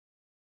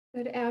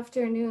Good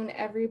afternoon,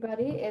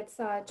 everybody. It's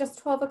just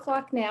 12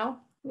 o'clock now.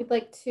 We'd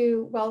like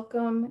to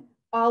welcome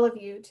all of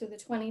you to the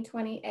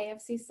 2020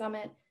 AFC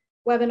Summit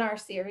webinar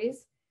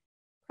series,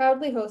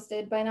 proudly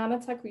hosted by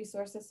Nantucket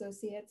Resource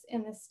Associates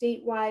and the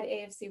statewide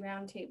AFC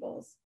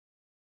Roundtables.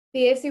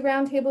 The AFC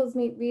Roundtables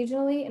meet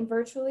regionally and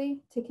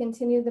virtually to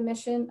continue the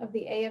mission of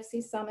the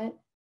AFC Summit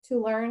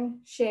to learn,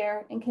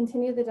 share, and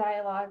continue the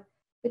dialogue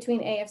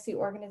between AFC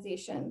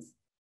organizations.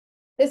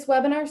 This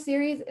webinar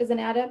series is an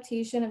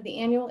adaptation of the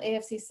annual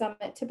AFC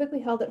Summit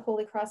typically held at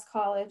Holy Cross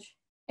College,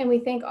 and we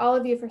thank all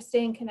of you for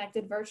staying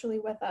connected virtually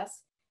with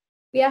us.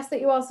 We ask that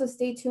you also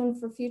stay tuned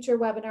for future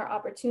webinar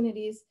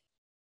opportunities.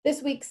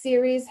 This week's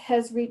series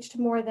has reached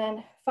more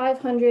than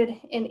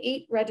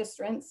 508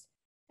 registrants,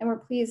 and we're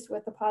pleased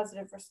with the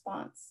positive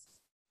response.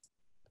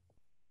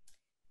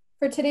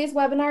 For today's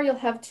webinar, you'll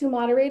have two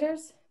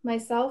moderators,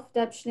 myself,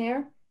 Deb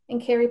Schneer, and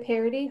Carrie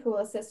Parody, who will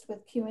assist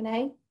with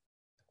Q&A.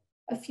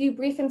 A few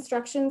brief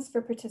instructions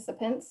for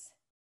participants.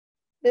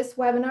 This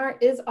webinar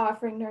is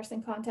offering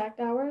nursing contact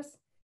hours.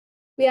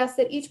 We ask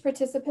that each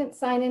participant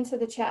sign into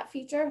the chat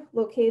feature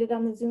located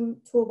on the Zoom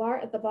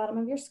toolbar at the bottom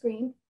of your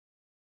screen.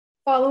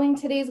 Following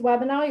today's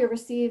webinar, you'll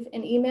receive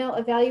an email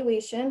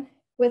evaluation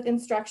with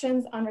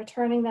instructions on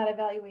returning that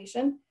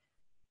evaluation.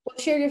 We'll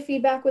share your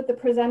feedback with the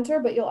presenter,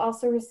 but you'll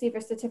also receive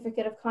a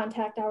certificate of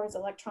contact hours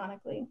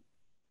electronically.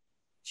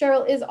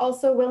 Cheryl is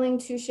also willing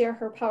to share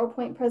her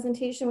PowerPoint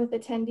presentation with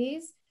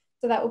attendees,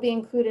 so that will be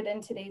included in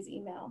today's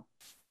email.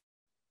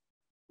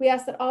 We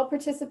ask that all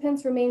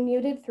participants remain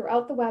muted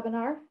throughout the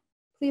webinar.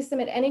 Please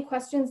submit any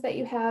questions that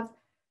you have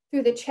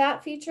through the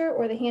chat feature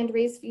or the hand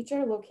raise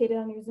feature located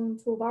on your Zoom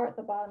toolbar at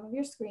the bottom of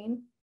your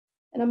screen.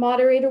 And a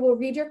moderator will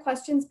read your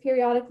questions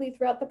periodically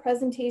throughout the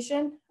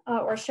presentation,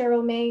 or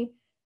Cheryl may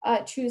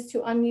choose to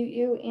unmute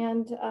you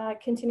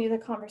and continue the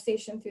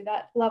conversation through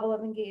that level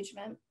of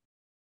engagement.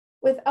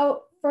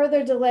 Without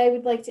further delay,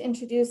 we'd like to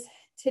introduce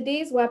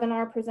today's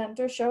webinar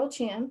presenter, Cheryl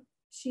Chan.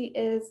 She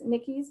is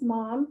Nicky's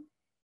mom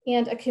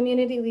and a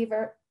community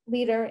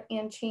leader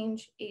and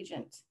change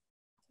agent.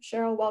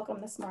 Cheryl, welcome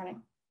this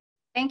morning.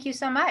 Thank you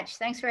so much.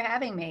 Thanks for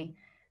having me.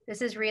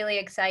 This is really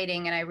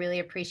exciting and I really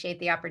appreciate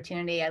the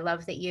opportunity. I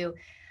love that you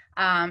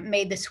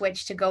made the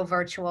switch to go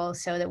virtual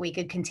so that we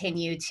could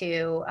continue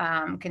to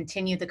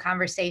continue the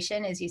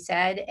conversation, as you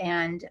said,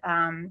 and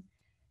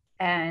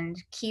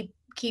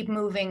keep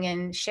moving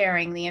and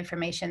sharing the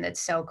information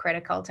that's so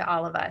critical to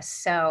all of us.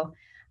 So,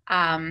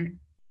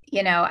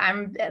 you know,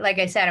 like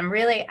I said, I'm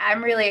really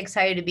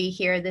excited to be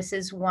here. This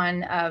is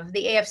one of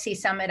the AFC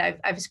Summit.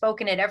 I've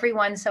spoken at every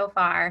one so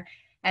far,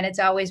 and it's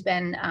always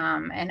been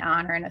an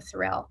honor and a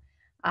thrill.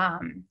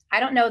 I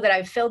don't know that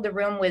I've filled the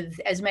room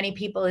with as many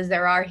people as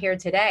there are here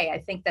today. I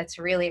think that's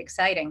really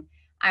exciting.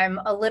 I'm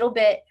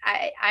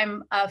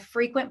a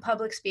frequent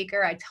public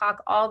speaker. I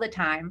talk all the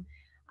time,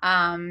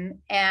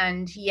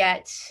 and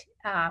yet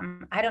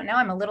I don't know,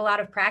 I'm a little out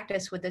of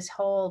practice with this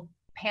whole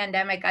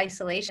pandemic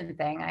isolation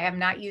thing. I am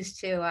not used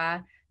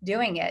to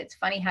doing it. It's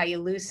funny how you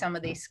lose some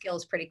of these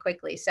skills pretty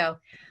quickly. So,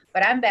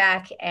 but I'm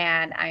back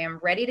and I am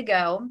ready to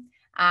go.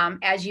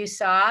 As you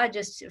saw,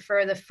 just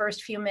for the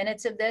first few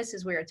minutes of this,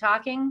 as we were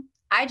talking,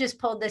 I just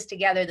pulled this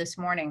together this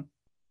morning.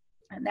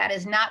 And that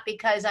is not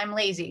because I'm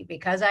lazy,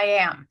 because I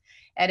am.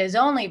 It is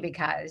only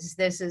because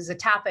this is a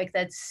topic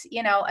that's,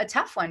 you know, a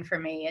tough one for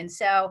me. And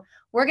so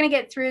we're going to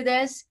get through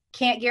this.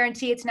 Can't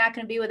guarantee it's not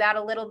going to be without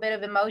a little bit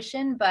of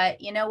emotion,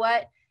 but you know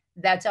what?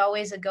 That's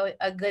always a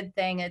good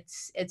thing.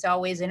 It's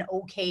always an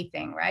okay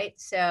thing, right?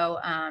 So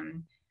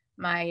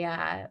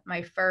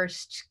my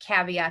first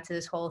caveat to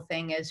this whole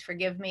thing is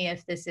forgive me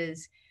if this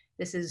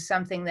is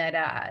something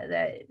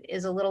that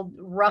is a little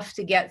rough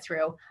to get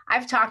through.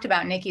 I've talked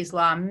about Nicky's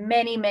Law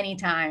many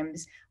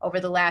times over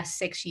the last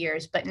 6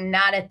 years, but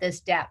not at this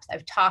depth.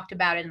 I've talked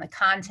about it in the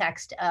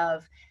context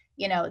of,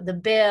 you know, the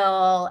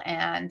bill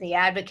and the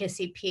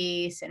advocacy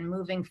piece and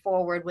moving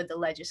forward with the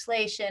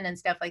legislation and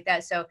stuff like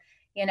that. So,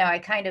 you know, I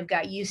kind of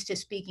got used to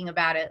speaking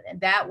about it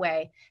that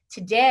way.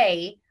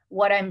 Today,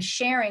 what I'm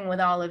sharing with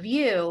all of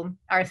you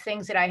are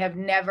things that I have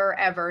never,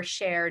 ever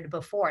shared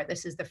before.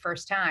 This is the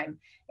first time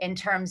in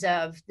terms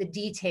of the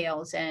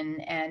details and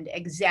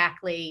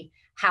exactly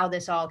how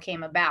this all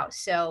came about.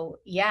 So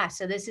yeah,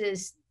 so this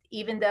is,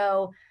 even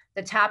though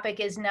the topic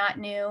is not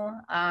new,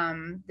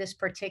 this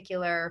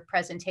particular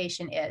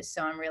presentation is,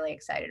 so I'm really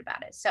excited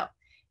about it. So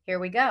here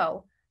we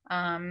go.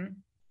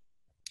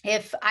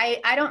 If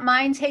I don't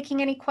mind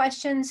taking any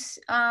questions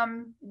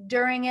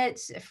during it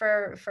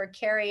for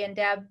Carrie and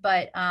Deb,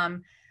 but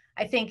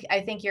I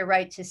think you're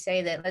right to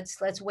say that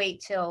let's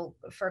wait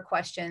for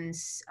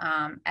questions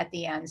at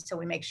the end, so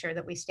we make sure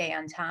that we stay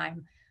on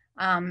time.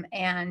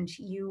 And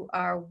you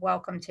are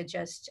welcome to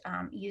just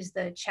use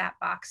the chat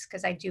box,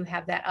 because I do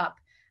have that up.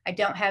 I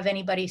don't have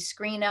anybody's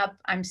screen up.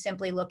 I'm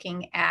simply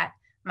looking at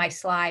my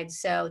slides.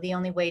 So the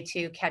only way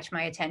to catch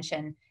my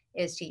attention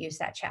is to use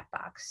that chat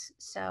box.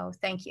 So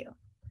thank you.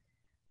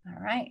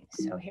 All right,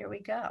 so here we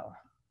go.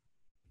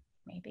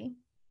 Maybe.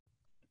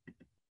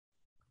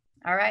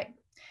 All right.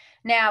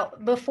 Now,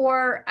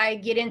 before I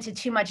get into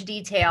too much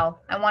detail,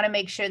 I want to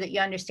make sure that you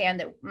understand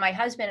that my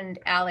husband,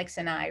 Alex,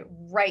 and I,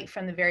 right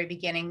from the very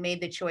beginning,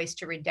 made the choice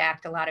to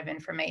redact a lot of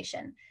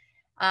information.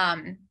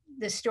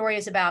 The story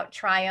is about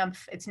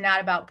triumph. It's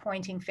not about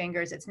pointing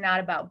fingers. It's not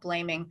about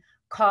blaming,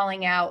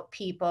 calling out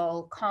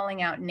people,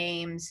 calling out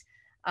names,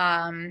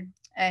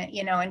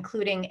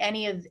 including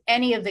any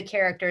of the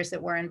characters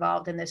that were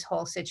involved in this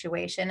whole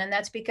situation. And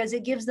that's because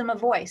it gives them a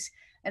voice,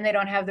 and they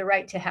don't have the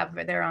right to have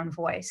their own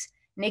voice.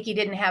 Nicky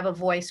didn't have a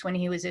voice when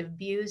he was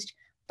abused,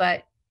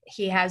 but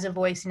he has a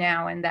voice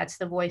now, and that's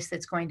the voice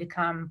that's going to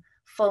come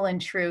full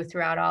and true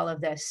throughout all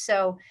of this.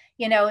 So,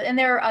 and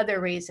there are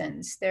other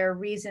reasons. There are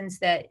reasons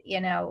that,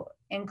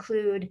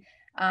 include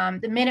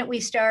the minute we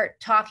start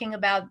talking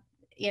about,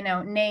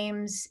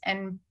 names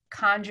and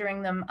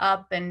conjuring them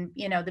up, and,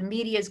 the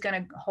media is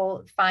going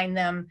to find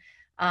them.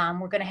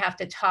 We're going to have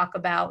to talk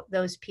about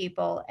those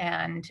people,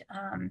 and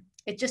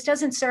it just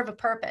doesn't serve a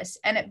purpose,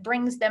 and it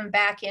brings them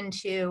back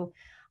into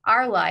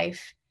our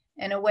life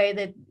in a way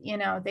that,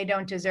 they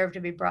don't deserve to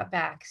be brought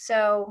back.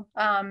 So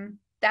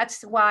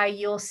that's why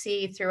you'll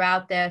see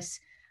throughout this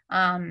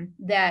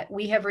that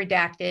we have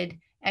redacted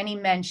any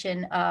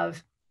mention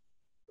of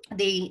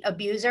the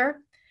abuser,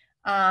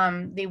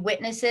 the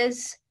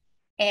witnesses,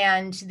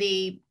 and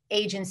the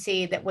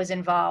agency that was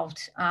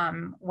involved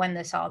when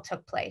this all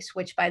took place,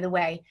 which, by the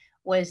way,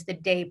 was the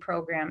day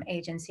program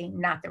agency,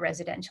 not the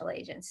residential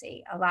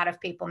agency. A lot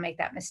of people make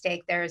that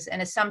mistake. There's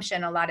an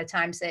assumption a lot of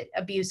times that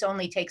abuse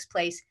only takes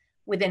place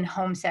within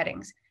home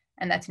settings,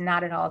 and that's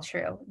not at all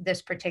true.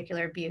 This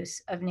particular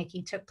abuse of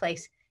Nicky took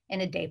place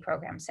in a day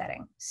program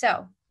setting.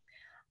 So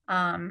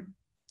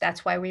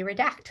that's why we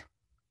redact.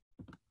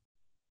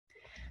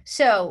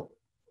 So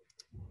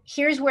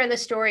here's where the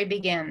story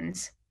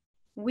begins.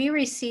 We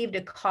received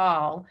a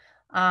call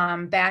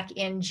back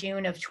in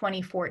June of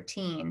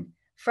 2014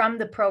 from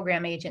the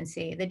program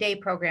agency, the day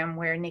program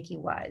where Nicky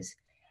was,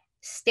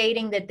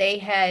 stating that they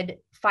had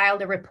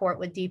filed a report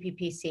with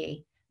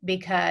DPPC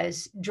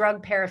because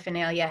drug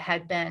paraphernalia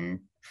had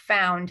been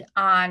found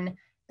on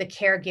the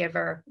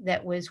caregiver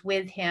that was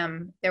with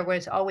him. There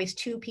was always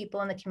two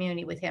people in the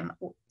community with him.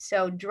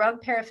 So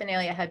drug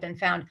paraphernalia had been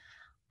found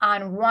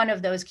on one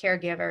of those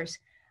caregivers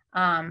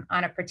on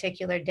a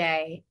particular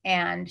day.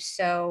 And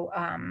so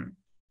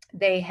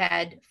they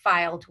had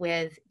filed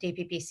with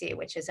DPPC,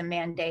 which is a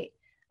mandate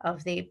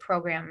of the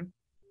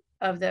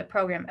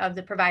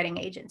providing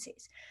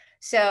agencies.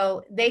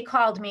 So they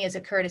called me as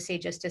a courtesy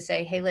just to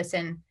say, hey,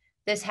 listen,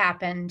 this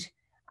happened.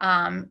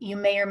 You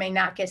may or may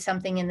not get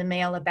something in the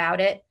mail about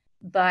it,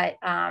 but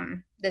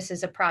this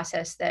is a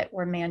process that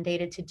we're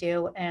mandated to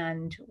do,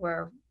 and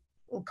we're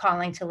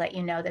calling to let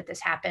you know that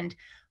this happened.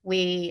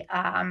 We,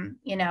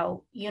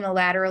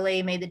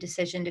 unilaterally made the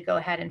decision to go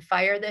ahead and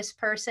fire this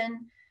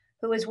person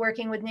who was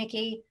working with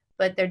Nicky,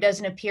 but there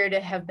doesn't appear to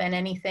have been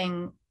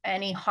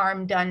any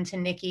harm done to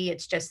Nicky.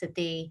 It's just that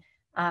the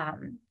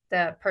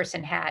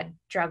person had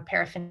drug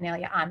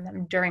paraphernalia on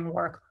them during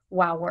work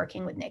while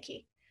working with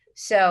Nicky.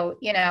 So,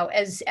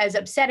 as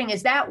upsetting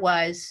as that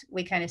was,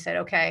 we kind of said,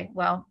 okay,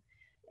 well,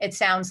 it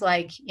sounds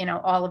like,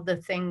 all of the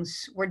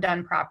things were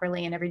done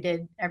properly and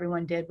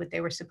everyone did what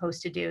they were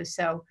supposed to do.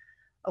 So,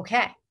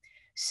 okay.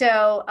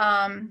 So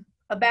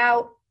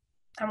about,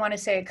 I want to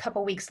say a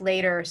couple weeks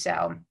later or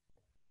so,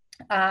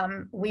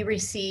 we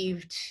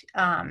received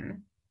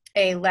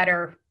a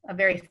letter, a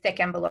very thick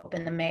envelope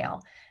in the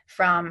mail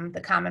from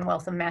the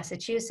Commonwealth of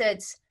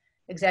Massachusetts,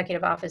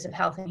 Executive Office of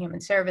Health and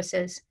Human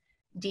Services,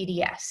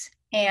 DDS.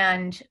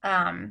 And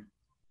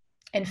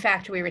in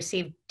fact, we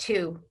received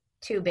two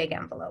big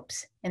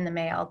envelopes in the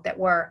mail that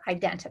were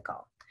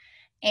identical.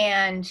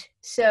 And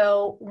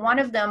so one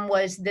of them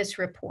was this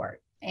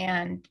report.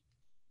 And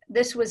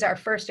this was our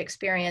first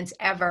experience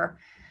ever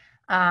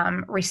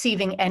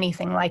receiving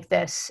anything like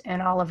this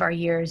in all of our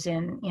years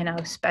in,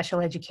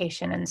 special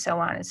education and so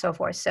on and so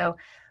forth. So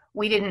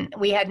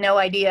we had no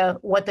idea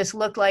what this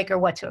looked like or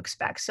what to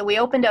expect. So we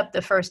opened up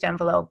the first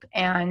envelope,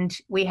 and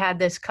we had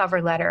this cover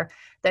letter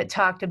that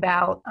talked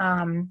about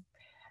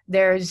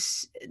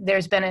there's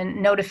been a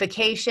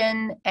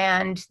notification,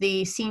 and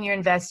the senior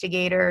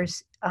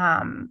investigators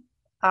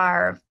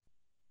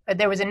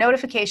there was a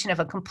notification of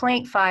a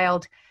complaint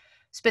filed.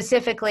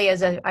 Specifically,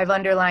 as I've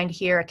underlined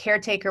here, a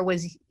caretaker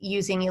was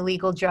using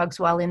illegal drugs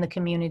while in the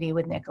community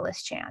with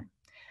Nicholas Chan.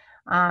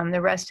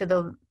 The rest of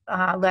the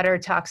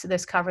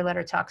this cover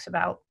letter talks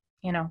about,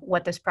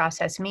 what this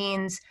process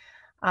means.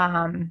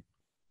 The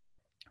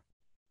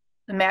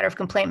matter of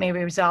complaint may be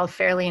resolved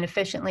fairly and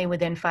efficiently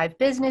within 5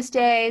 business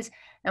days.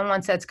 And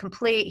once that's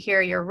complete, here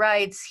are your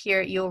rights.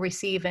 Here you'll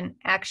receive an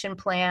action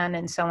plan,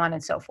 and so on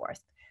and so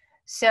forth.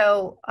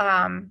 So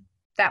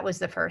that was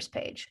the first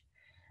page.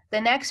 The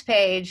next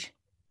page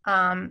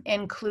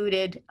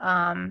included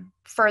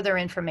further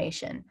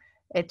information.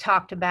 It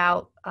talked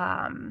about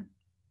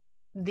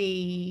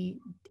the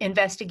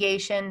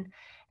investigation,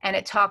 and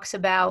it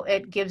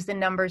gives the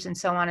numbers and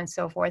so on and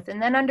so forth.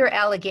 And then under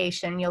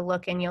allegation, you'll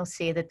look and you'll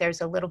see that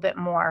there's a little bit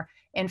more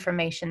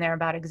information there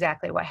about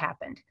exactly what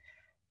happened.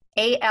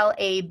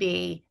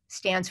 ALAB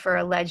stands for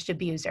alleged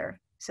abuser.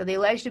 So the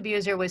alleged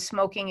abuser was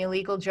smoking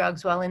illegal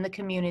drugs while in the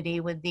community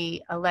with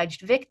the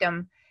alleged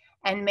victim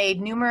and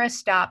made numerous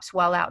stops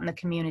while out in the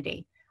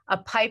community. A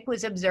pipe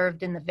was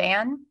observed in the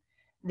van.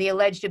 The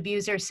alleged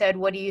abuser said,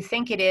 "What do you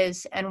think it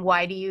is? And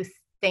why do you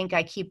think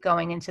I keep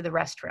going into the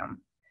restroom?"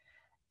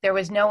 There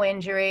was no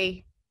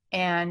injury,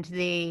 and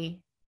the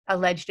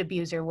alleged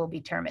abuser will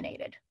be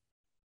terminated.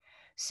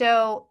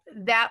 So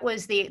that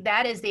is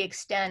the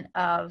extent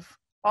of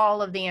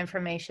all of the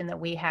information that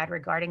we had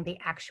regarding the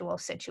actual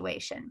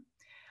situation.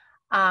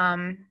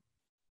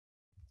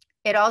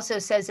 It also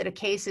says that a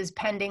case is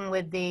pending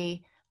with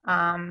the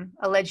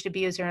alleged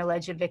abuser and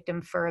alleged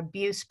victim for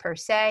abuse per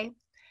se.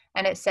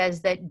 And it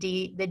says that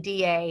the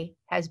DA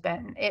has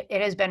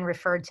been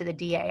referred to the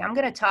DA. I'm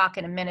going to talk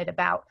in a minute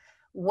about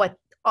what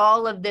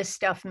all of this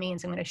stuff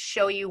means. I'm going to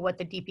show you what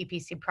the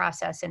DPPC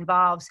process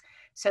involves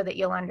so that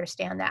you'll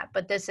understand that.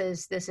 But this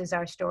is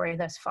our story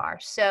thus far.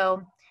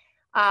 So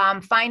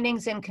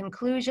findings and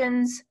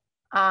conclusions.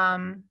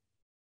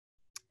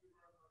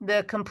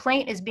 The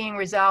complaint is being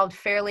resolved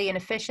fairly and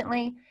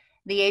efficiently.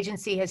 The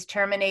agency has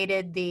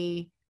terminated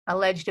the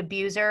alleged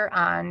abuser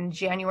on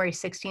January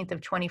 16th of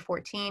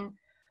 2014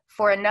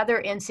 for another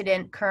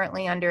incident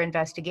currently under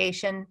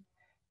investigation.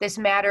 This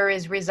matter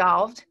is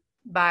resolved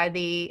by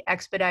the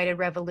expedited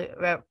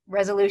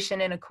resolution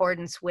in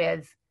accordance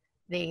with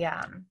the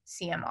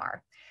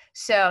CMR.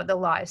 So the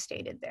law is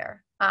stated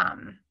there.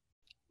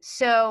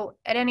 So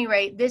at any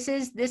rate, this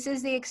is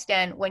the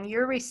extent when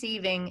you're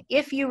receiving,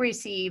 if you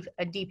receive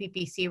a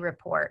DPPC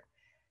report,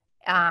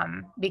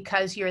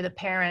 because you're the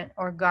parent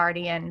or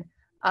guardian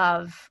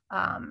of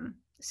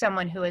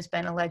someone who has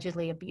been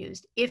allegedly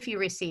abused, if you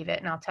receive it,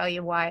 and I'll tell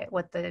you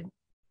what the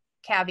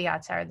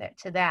caveats are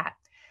to that,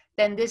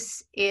 then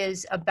this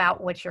is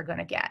about what you're going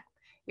to get.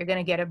 You're going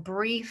to get a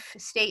brief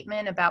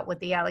statement about what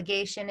the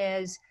allegation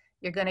is.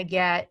 You're going to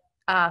get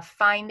a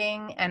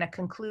finding and a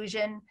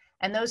conclusion.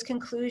 And those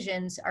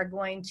conclusions are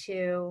going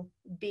to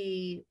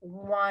be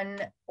one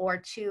or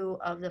two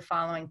of the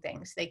following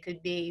things. They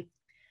could be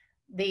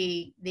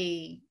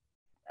the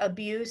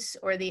abuse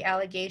or the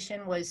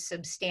allegation was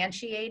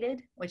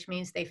substantiated, which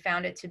means they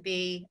found it to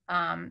be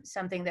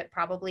something that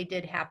probably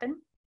did happen,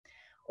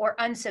 or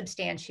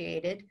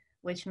unsubstantiated,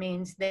 which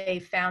means they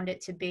found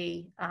it to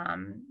be,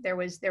 there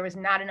was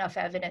not enough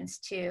evidence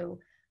to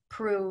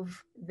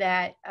prove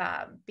that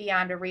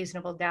beyond a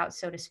reasonable doubt,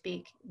 so to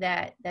speak,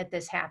 that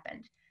this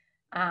happened.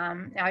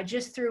 Now I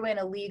just threw in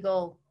a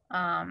legal,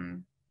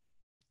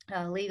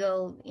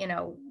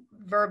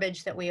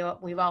 verbiage that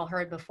we've all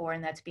heard before,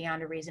 and that's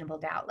beyond a reasonable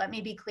doubt. Let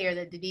me be clear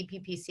that the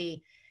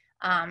DPPC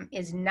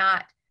is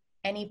not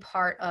any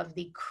part of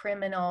the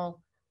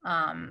criminal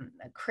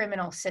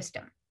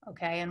system.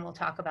 Okay, and we'll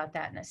talk about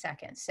that in a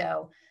second.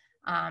 So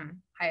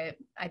I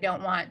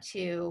don't want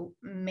to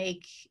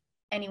make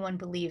anyone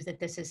believe that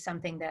this is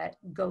something that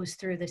goes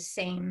through the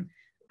same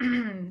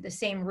the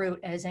same route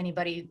as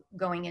anybody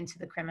going into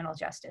the criminal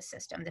justice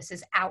system. This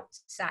is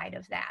outside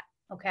of that.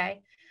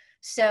 Okay,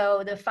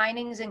 so the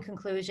findings and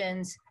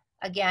conclusions,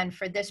 again,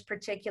 for this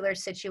particular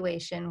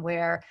situation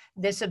where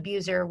this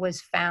abuser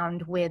was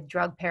found with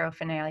drug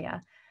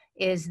paraphernalia,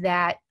 is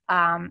that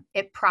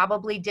it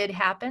probably did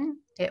happen.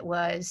 It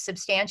was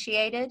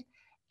substantiated,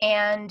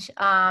 and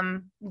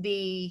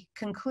the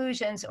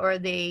conclusions or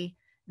the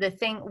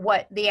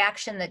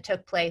action that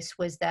took place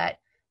was that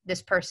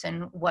this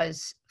person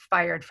was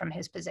fired from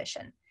his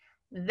position.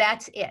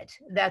 That's it.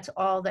 That's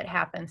all that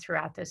happened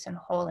throughout this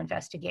whole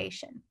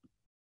investigation.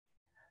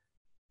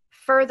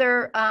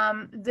 Further,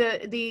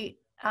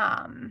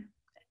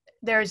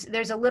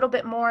 there's a little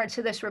bit more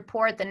to this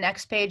report. The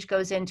next page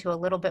goes into a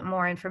little bit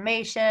more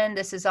information.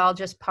 This is all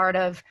just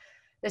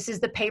this is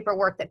the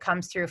paperwork that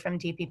comes through from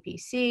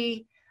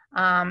DPPC.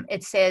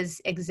 It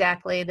says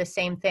exactly the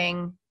same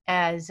thing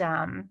as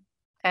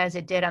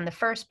it did on the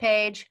first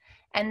page.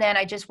 And then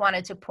I just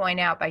wanted to point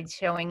out by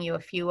showing you a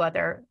few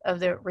other of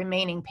the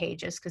remaining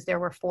pages, because there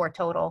were 4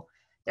 total.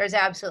 There's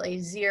absolutely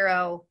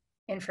zero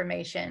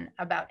information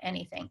about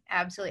anything.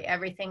 Absolutely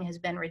everything has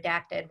been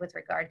redacted with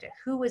regard to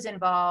who was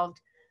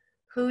involved,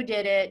 who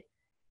did it,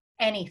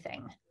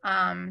 anything.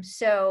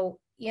 So,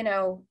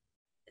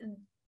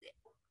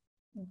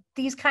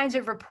 these kinds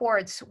of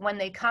reports, when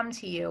they come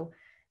to you,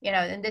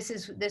 and this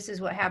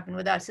is what happened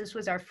with us. This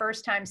was our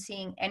first time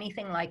seeing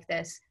anything like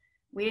this.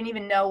 We didn't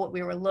even know what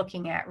we were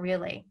looking at,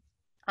 really.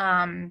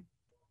 And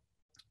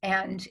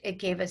it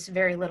gave us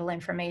very little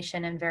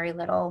information and very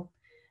little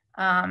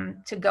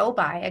to go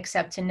by,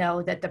 except to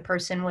know that the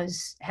person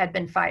had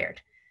been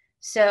fired.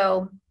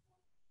 So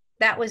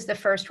that was the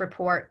first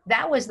report.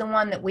 That was the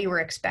one that we were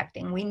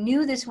expecting. We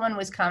knew this one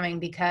was coming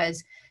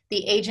because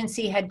the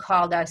agency had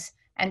called us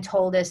and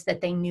told us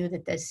that they knew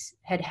that this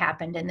had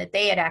happened and that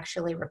they had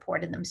actually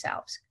reported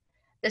themselves.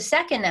 The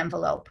second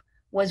envelope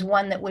was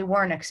one that we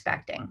weren't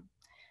expecting,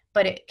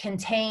 but it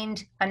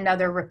contained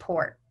another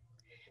report.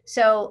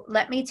 So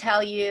let me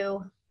tell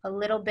you a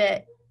little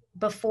bit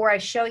before I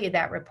show you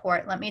that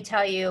report. Let me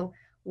tell you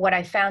what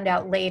I found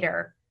out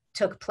later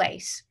took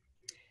place.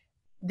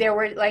 there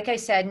were, like I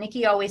said,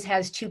 Nicky always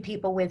has two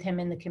people with him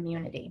in the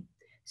community.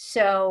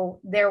 So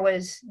there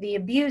was the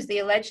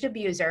alleged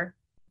abuser,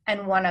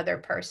 and one other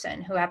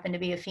person who happened to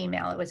be a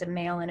female. It was a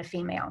male and a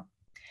female.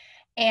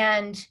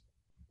 And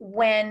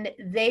when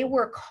they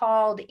were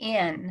called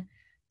in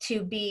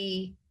to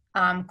be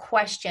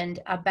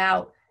questioned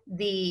about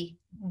the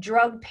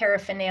drug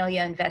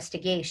paraphernalia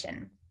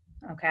investigation,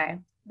 okay,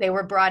 they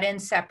were brought in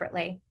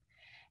separately.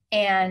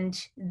 And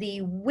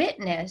the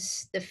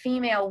witness, the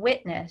female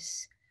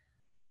witness,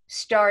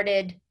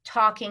 started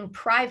talking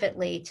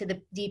privately to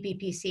the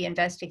DPPC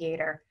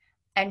investigator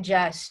and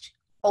just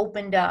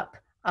opened up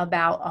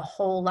about a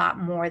whole lot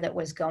more that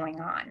was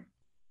going on.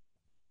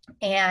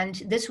 And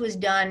this was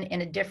done in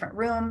a different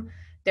room.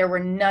 There were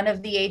none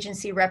of the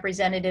agency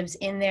representatives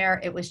in there.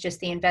 It was just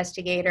the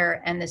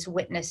investigator and this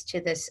witness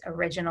to this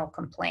original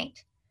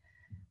complaint.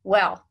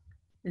 Well,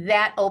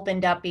 that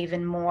opened up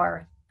even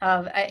more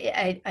of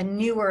a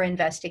newer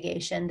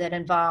investigation that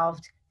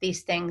involved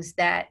these things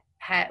that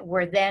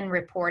were then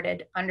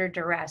reported under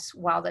duress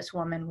while this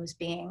woman was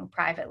being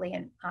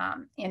privately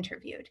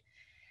interviewed.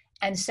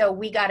 And so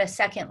we got a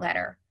second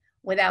letter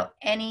without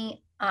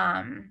any,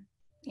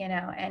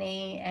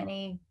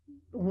 any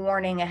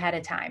warning ahead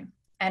of time.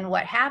 And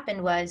what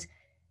happened was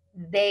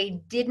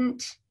they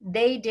didn't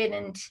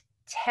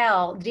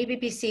tell,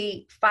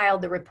 DPPC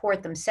filed the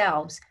report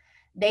themselves.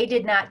 They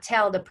did not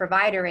tell the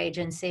provider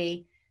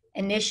agency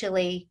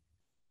initially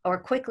or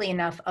quickly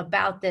enough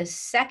about this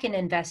second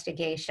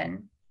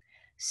investigation.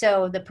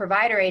 So the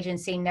provider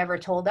agency never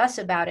told us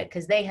about it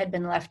because they had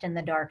been left in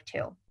the dark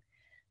too.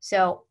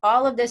 So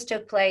all of this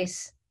took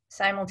place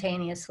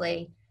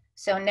simultaneously.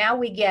 So now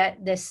we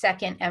get this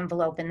second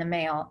envelope in the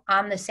mail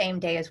on the same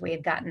day as we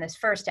had gotten this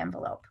first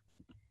envelope.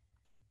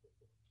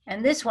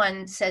 And this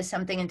one says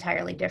something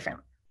entirely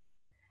different.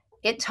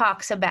 It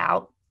talks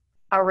about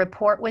a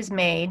report was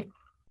made,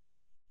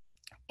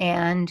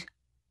 and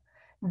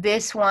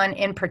this one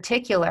in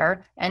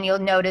particular, and you'll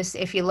notice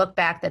if you look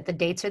back that the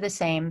dates are the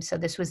same. So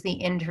this was the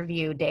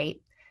interview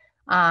date.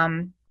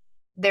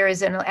 There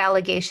is an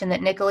allegation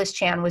that Nicholas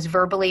Chan was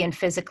verbally and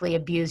physically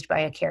abused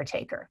by a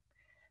caretaker.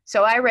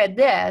 So I read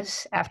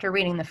this after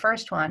reading the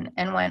first one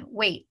and went,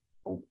 wait,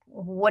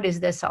 what is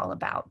this all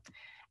about?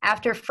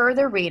 After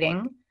further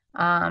reading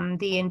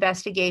the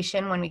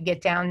investigation, when we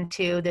get down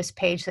to this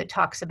page that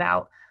talks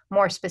about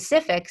more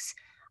specifics,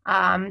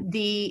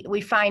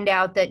 we find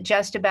out that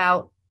just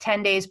about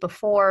 10 days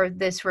before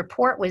this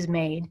report was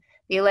made,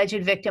 the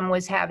alleged victim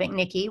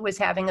Nicky was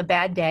having a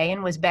bad day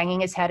and was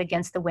banging his head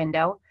against the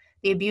window.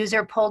 The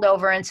abuser pulled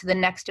over into the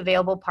next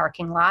available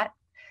parking lot.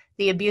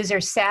 The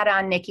abuser sat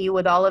on Nicky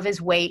with all of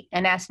his weight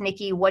and asked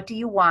Nicky, "What do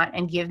you want?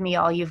 And give me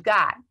all you've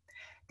got."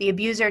 The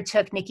abuser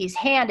took Nicky's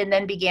hand and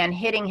then began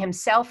hitting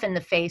himself in the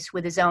face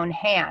with his own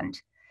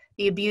hand.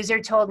 The abuser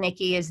told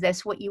Nicky, "Is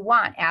this what you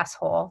want,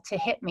 asshole, to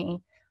hit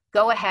me?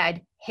 Go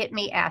ahead, hit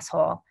me,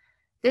 asshole."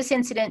 This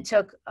incident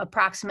took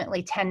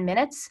approximately 10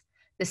 minutes.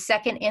 The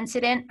second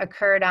incident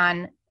occurred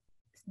on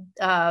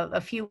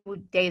a few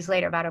days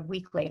later, about a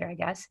week later, I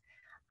guess.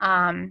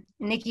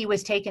 Nicky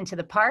was taken to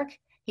the park.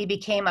 He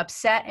became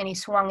upset and he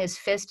swung his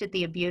fist at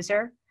the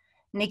abuser.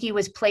 Nicky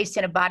was placed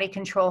in a body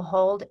control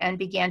hold and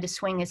began to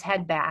swing his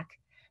head back.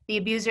 The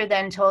abuser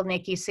then told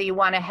Nicky, "So you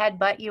want to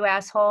headbutt, you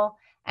asshole?"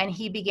 And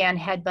he began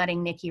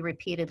headbutting Nicky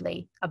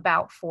repeatedly,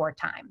 about 4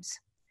 times.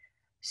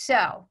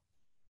 So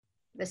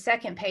the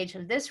second page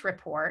of this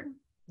report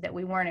that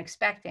we weren't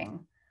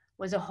expecting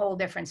was a whole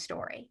different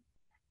story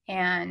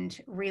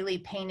and really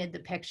painted the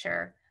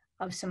picture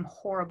of some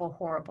horrible,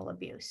 horrible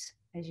abuse,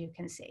 as you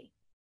can see.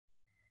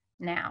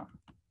 Now,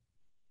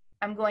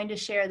 I'm going to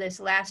share this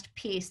last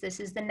piece. This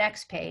is the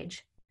next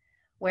page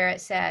where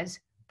it says,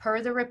 per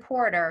the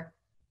reporter,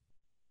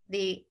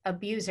 the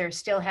abuser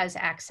still has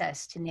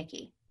access to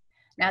Nicky.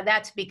 Now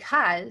that's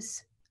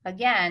because,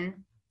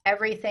 again,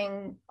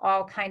 everything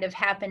all kind of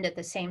happened at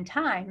the same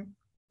time.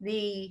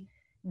 During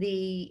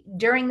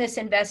this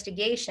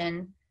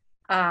investigation,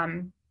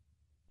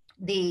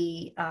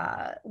 the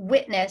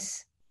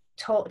witness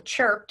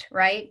chirped,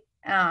 right,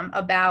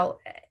 about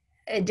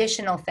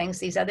additional things,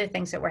 these other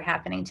things that were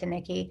happening to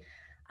Nicky.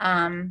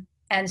 And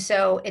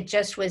so it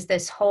just was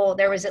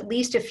there was at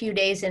least a few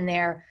days in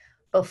there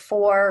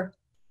before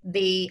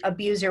the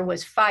abuser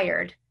was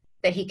fired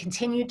that he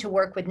continued to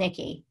work with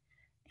Nicky.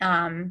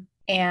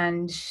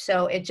 And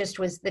so it just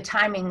was, the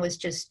timing was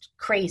just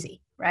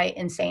crazy, right?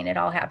 Insane. It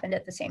all happened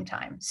at the same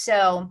time.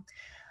 So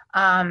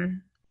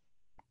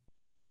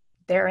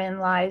therein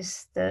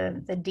lies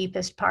the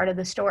deepest part of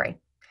the story.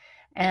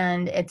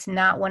 And it's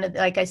not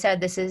like I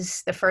said, this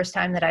is the first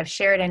time that I've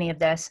shared any of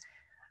this.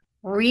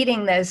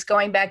 Reading this,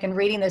 going back and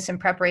reading this in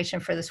preparation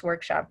for this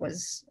workshop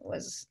was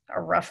a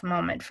rough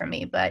moment for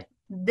me, but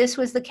this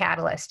was the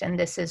catalyst, and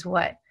this is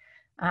what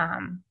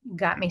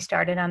got me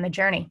started on the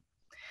journey.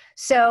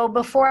 So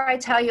before I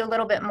tell you a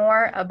little bit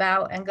more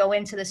about and go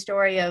into the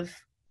story of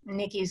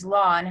Nicky's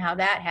Law and how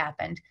that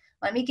happened,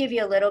 let me give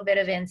you a little bit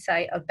of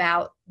insight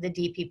about the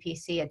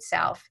DPPC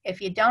itself.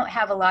 If you don't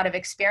have a lot of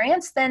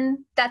experience,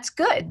 then that's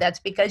good. That's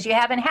because you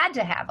haven't had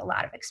to have a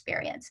lot of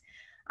experience.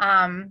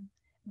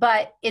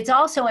 But it's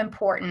also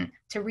important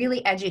to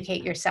really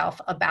educate yourself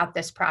about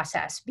this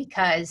process,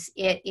 because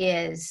it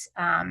is,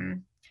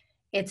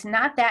 it's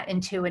not that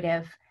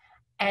intuitive,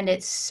 and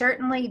it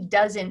certainly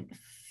doesn't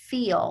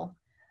feel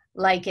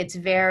like it's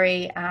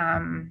very,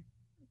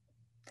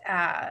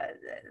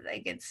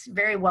 like it's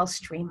very well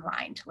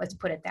streamlined, let's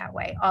put it that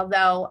way.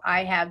 Although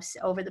I have,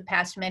 over the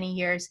past many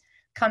years,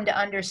 come to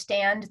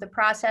understand the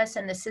process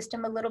and the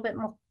system a little bit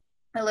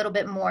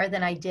more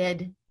than I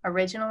did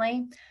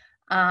originally.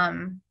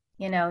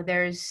 You know,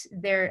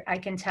 I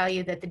can tell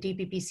you that the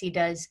DPPC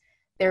does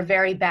their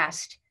very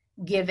best,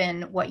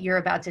 given what you're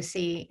about to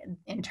see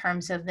in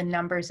terms of the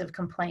numbers of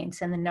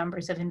complaints and the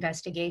numbers of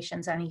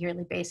investigations on a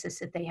yearly basis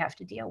that they have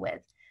to deal with.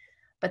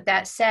 But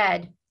that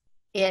said,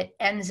 it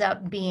ends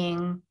up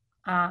being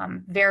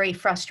very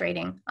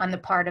frustrating on the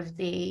part of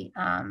the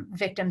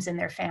victims and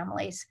their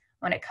families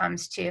when it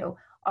comes to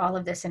all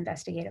of this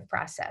investigative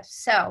process.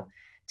 So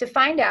to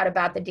find out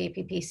about the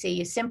DPPC,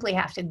 you simply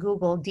have to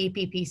Google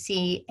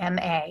DPPC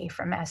MA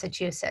from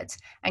Massachusetts,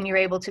 and you're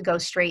able to go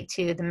straight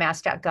to the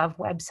mass.gov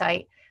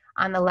website.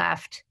 On the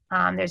left,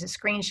 there's a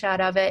screenshot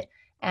of it,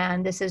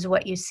 and this is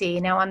what you see.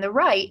 Now on the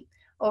right,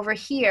 over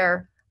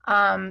here,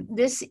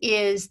 this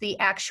is the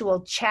actual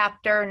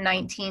Chapter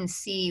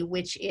 19C,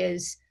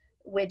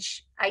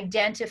 which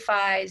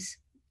identifies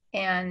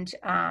and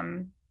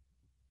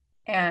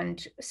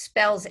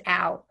spells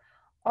out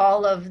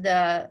all of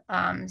the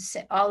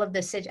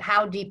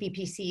how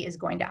DPPC is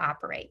going to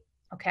operate.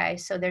 Okay,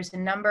 so there's a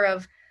number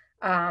of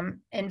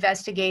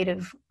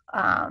investigative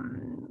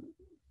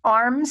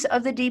arms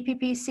of the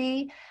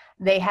DPPC.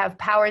 They have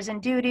powers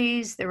and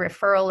duties, the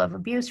referral of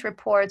abuse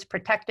reports,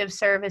 protective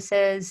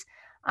services.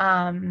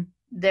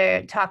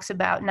 There talks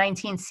about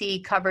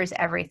 19C covers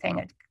everything.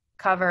 It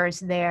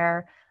covers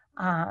their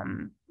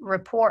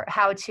report,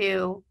 how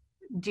to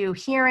do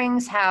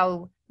hearings,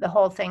 how the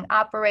whole thing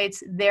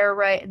operates, their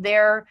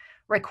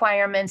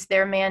requirements,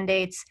 their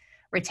mandates,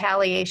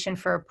 retaliation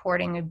for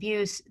reporting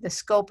abuse, the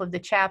scope of the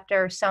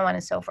chapter, so on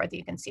and so forth.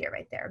 You can see it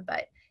right there.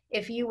 But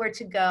if you were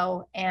to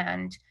go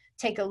and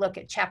take a look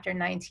at Chapter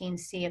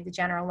 19C of the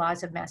General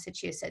Laws of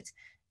Massachusetts,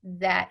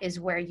 that is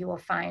where you will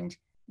find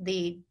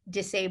the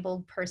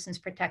Disabled Persons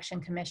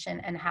Protection Commission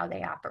and how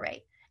they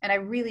operate. And I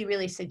really,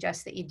 really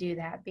suggest that you do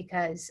that,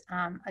 because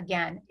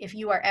again, if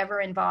you are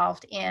ever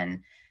involved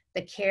in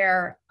the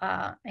care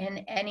in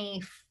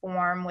any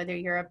form, whether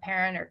you're a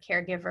parent or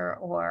caregiver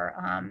or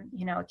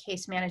you know, a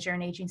case manager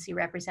and agency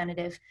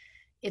representative,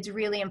 it's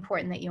really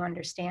important that you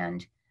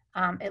understand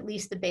at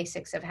least the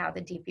basics of how the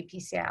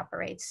DPPC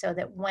operates, so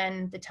that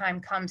when the time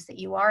comes that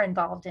you are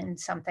involved in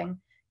something,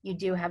 you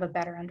do have a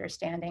better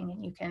understanding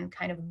and you can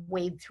kind of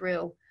wade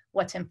through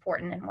what's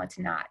important and what's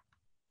not.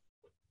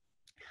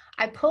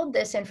 I pulled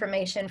this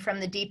information from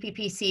the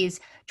DPPC's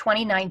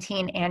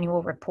 2019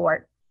 annual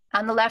report.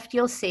 On the left,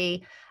 you'll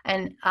see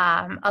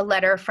a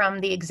letter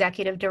from the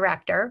executive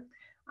director,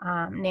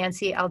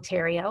 Nancy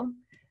Alterio,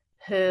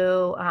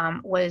 who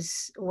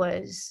was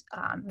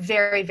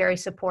very, very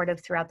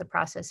supportive throughout the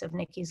process of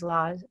Nicky's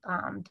law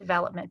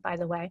development, by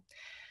the way.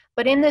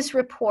 But in this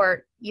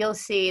report, you'll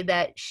see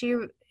that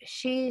she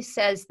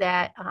says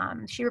that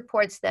she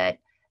reports that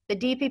the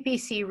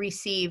DPPC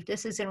received,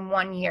 this is in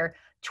 1 year,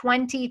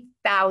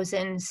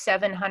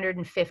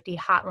 20,750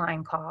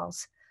 hotline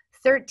calls,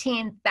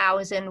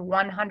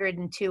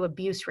 13,102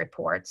 abuse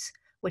reports,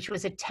 which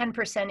was a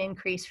 10%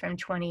 increase from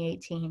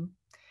 2018.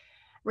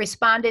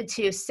 Responded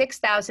to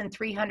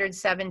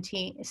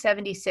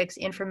 6,376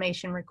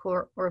 information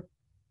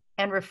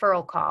and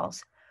referral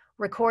calls,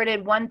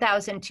 recorded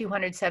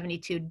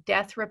 1,272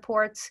 death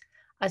reports,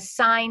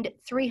 assigned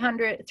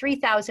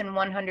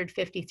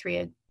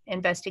 3,153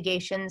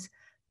 investigations,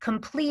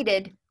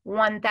 completed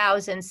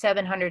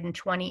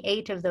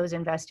 1,728 of those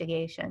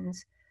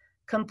investigations,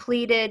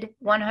 completed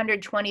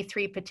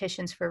 123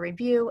 petitions for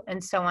review,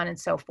 and so on and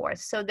so forth.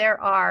 So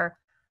there are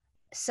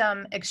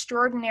some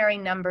extraordinary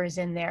numbers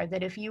in there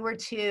that if you were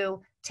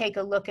to take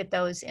a look at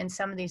those in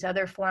some of these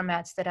other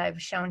formats that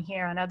I've shown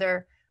here on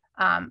other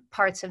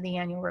parts of the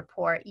annual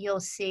report,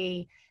 you'll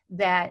see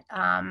that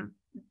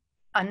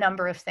a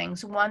number of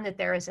things. One, that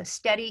there is a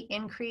steady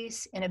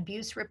increase in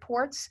abuse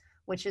reports,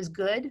 which is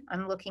good.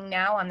 I'm looking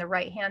now on the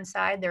right-hand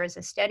side. There is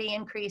a steady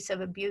increase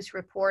of abuse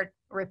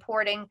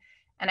reporting.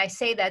 And I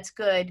say that's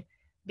good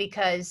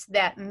because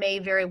that may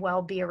very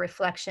well be a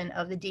reflection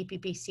of the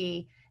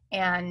DPPC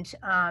and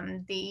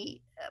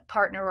the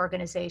partner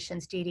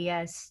organizations,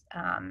 DDS,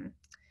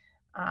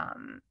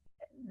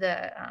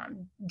 the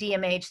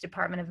DMH,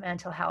 Department of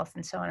Mental Health,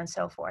 and so on and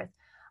so forth,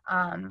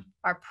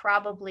 are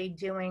probably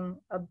doing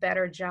a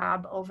better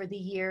job over the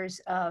years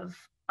of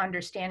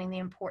understanding the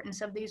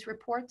importance of these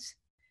reports.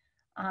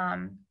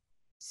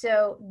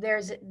 So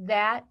there's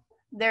that.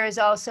 There is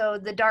also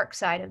the dark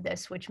side of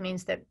this, which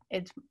means that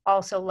it's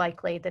also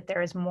likely that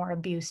there is more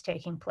abuse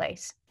taking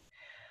place.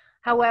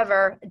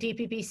 However,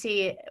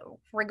 DPPC,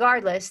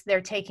 regardless,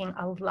 they're taking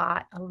a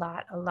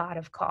lot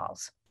of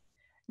calls.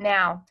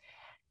 Now,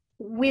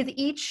 with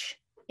each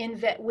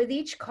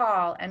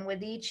call and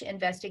with each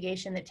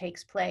investigation that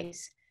takes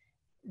place,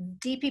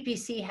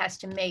 DPPC has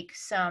to make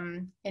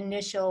some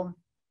initial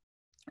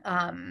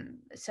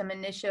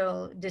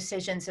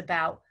decisions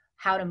about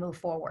how to move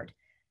forward.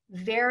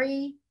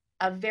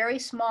 A very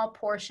small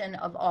portion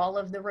of all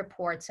of the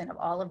reports and of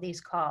all of these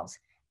calls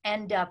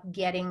end up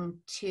getting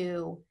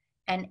to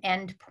an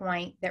end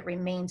point that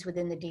remains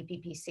within the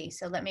DPPC.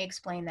 So let me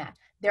explain that.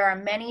 There are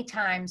many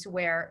times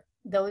where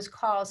those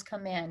calls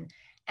come in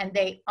and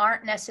they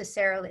don't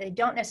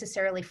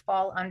necessarily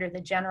fall under the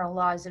general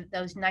laws of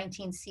those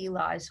 19C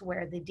laws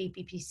where the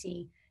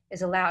DPPC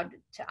is allowed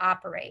to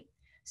operate.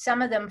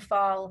 Some of them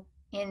fall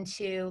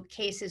into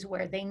cases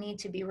where they need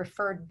to be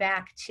referred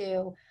back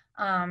to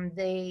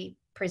the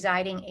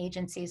presiding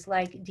agencies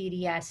like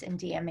DDS and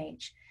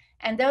DMH.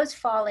 And those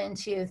fall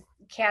into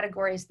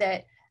categories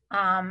that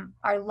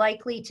are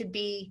likely to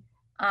be,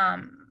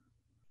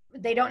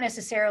 they don't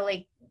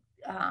necessarily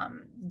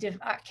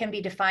can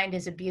be defined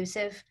as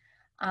abusive.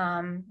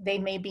 They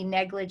may be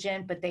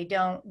negligent, but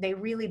they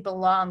really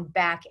belong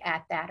back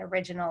at that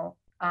original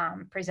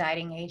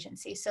presiding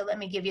agency. So let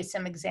me give you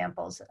some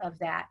examples of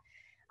that.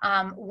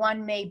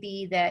 One may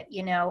be that,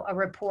 a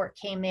report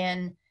came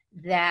in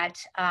that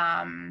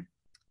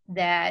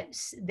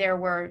there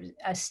were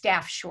a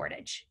staff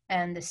shortage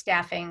and the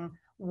staffing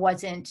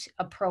wasn't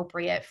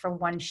appropriate for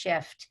one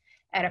shift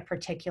at a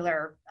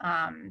particular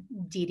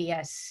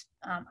DDS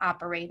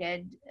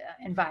operated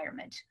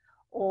environment,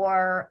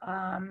 or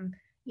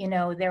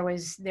there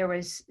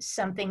was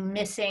something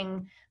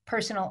missing,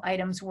 personal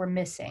items were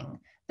missing,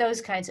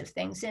 those kinds of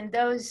things. And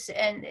there's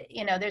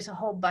a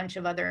whole bunch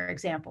of other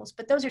examples,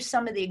 but those are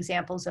some of the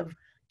examples of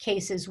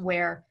cases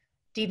where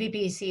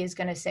DPPC is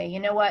going to say, you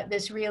know what,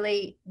 this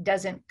really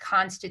doesn't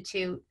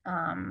constitute,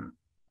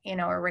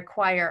 or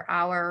require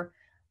our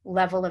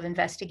level of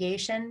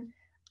investigation.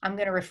 I'm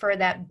going to refer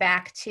that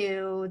back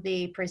to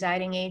the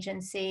presiding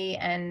agency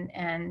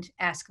and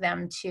ask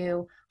them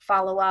to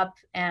follow up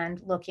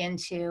and look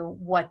into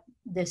what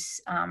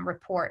this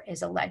report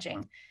is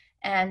alleging.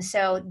 And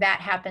so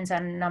that happens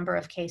on a number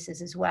of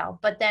cases as well.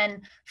 But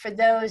then for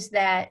those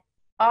that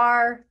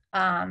are,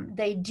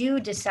 they do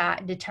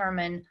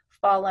determine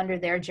fall under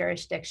their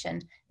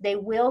jurisdiction, they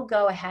will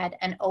go ahead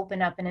and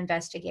open up an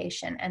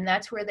investigation. And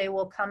that's where they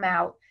will come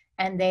out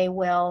and they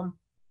will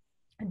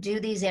do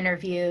these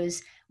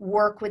interviews,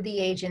 work with the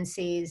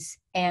agencies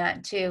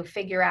and to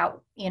figure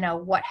out,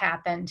 what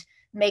happened,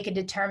 make a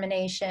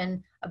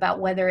determination about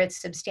whether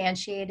it's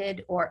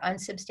substantiated or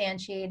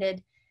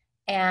unsubstantiated,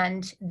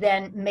 and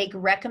then make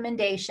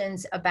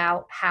recommendations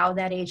about how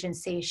that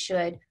agency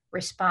should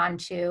respond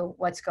to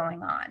what's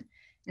going on.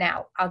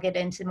 Now, I'll get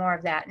into more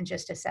of that in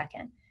just a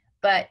second.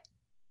 But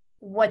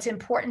what's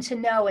important to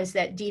know is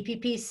that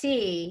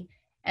DPPC,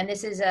 and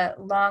this is a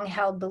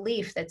long-held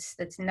belief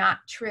that's not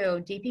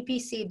true,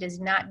 DPPC does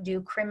not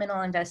do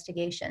criminal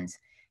investigations.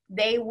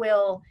 They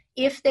will,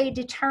 if they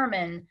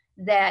determine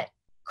that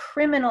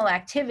criminal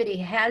activity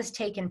has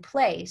taken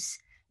place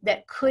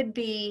that could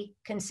be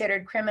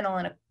considered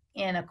criminal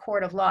in a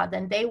court of law,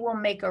 then they will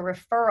make a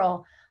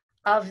referral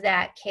of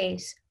that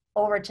case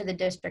over to the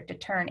district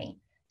attorney.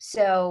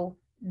 So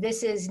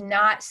this is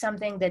not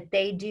something that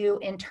they do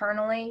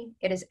internally.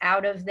 It is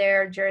out of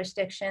their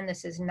jurisdiction.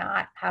 This is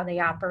not how they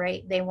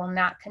operate. They will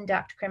not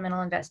conduct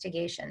criminal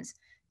investigations.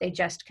 They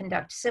just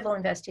conduct civil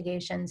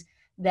investigations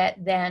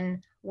that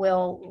then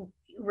will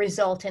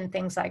result in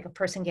things like a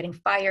person getting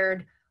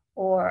fired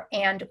or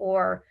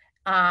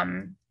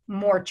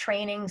more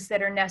trainings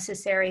that are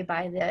necessary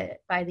by the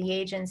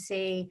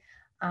agency.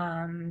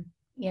 The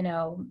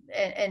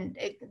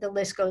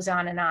list goes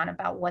on and on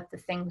about what the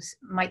things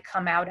might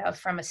come out of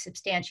from a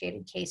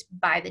substantiated case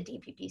by the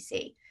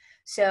DPPC.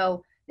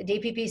 So the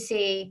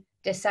DPPC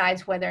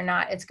decides whether or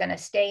not it's going to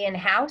stay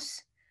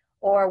in-house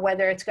or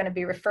whether it's going to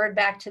be referred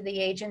back to the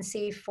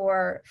agency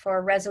for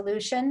a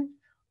resolution,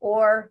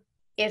 or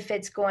if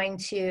it's going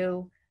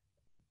to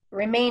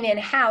remain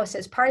in-house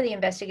as part of the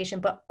investigation,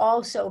 but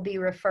also be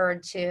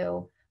referred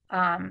to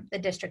the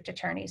district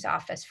attorney's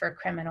office for a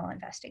criminal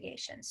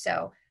investigation.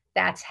 So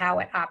that's how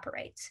it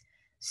operates.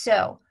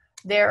 So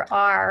there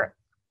are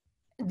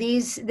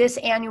this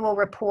annual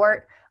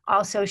report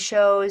also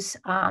shows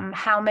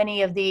how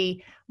many of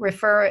the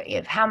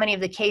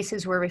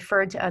cases were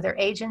referred to other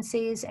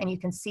agencies, and you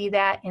can see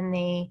that in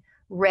the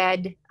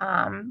red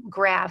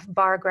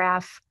bar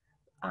graph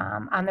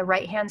on the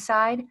right-hand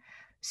side.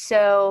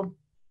 So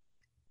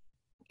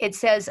it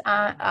says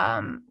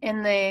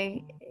in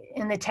the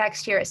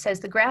text here, it says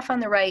the graph on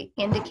the right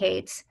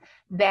indicates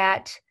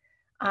that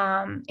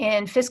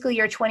in fiscal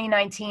year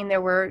 2019,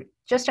 there were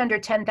just under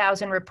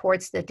 10,000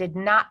 reports that did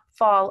not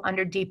fall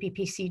under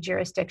DPPC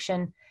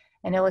jurisdiction,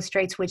 and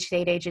illustrates which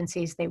state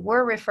agencies they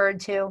were referred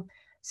to.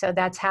 So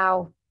that's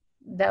how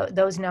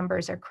those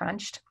numbers are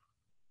crunched.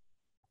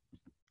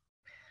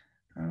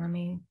 Let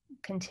me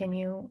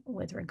continue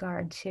with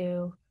regard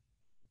to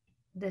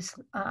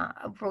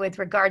with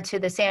regard to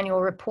this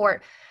annual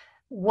report,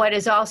 what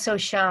is also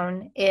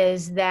shown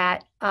is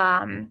that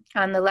on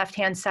the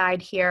left-hand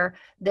side here,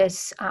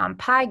 this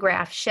pie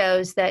graph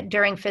shows that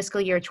during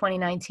fiscal year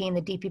 2019,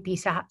 the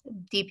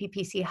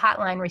DPPC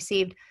hotline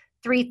received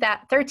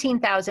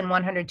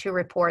 13,102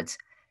 reports,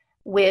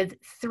 with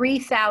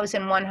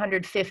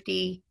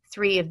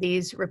 3,153 of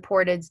these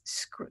reports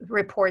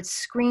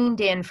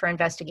screened in for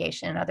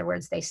investigation. In other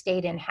words, they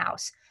stayed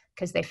in-house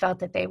because they felt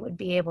that they would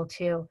be able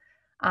to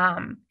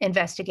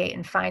investigate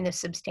and find the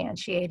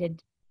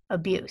substantiated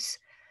abuse.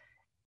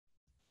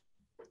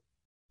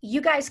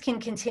 You guys can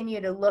continue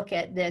to look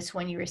at this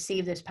when you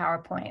receive this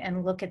PowerPoint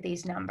and look at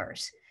these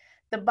numbers.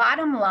 The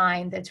bottom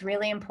line that's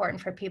really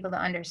important for people to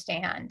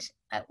understand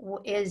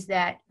is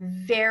that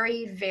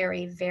very,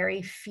 very,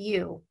 very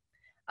few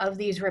of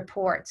these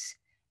reports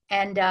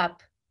end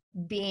up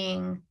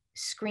being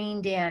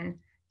screened in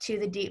to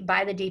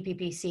by the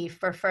DPPC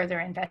for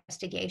further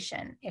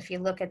investigation. If you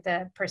look at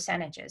the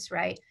percentages,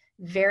 right?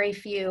 Very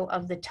few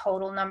of the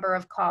total number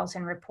of calls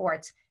and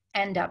reports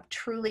end up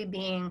truly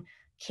being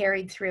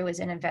carried through as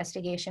an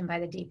investigation by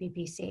the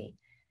DPPC.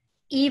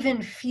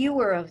 Even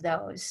fewer of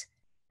those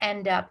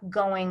end up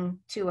going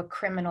to a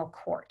criminal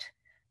court.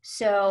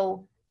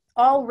 So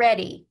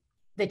already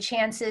the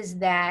chances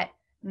that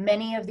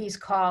many of these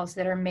calls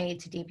that are made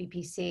to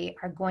DPPC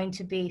are going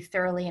to be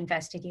thoroughly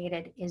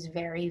investigated is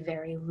very,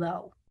 very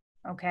low.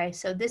 Okay,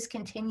 so this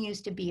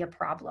continues to be a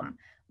problem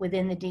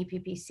within the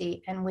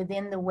DPPC and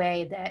within the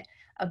way that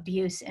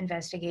abuse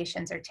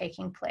investigations are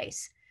taking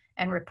place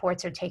and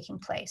reports are taking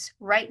place.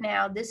 Right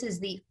now, this is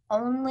the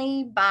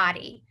only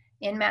body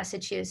in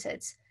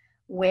Massachusetts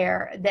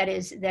where that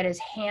is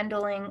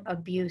handling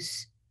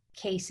abuse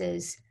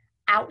cases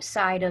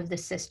outside of the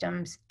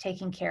systems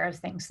taking care of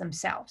things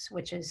themselves,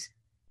 which is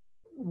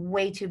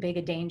way too big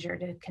a danger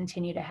to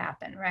continue to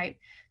happen, right?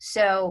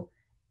 So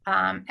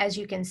as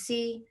you can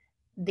see,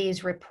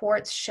 these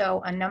reports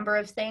show a number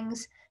of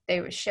things.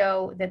 They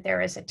show that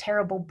there is a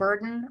terrible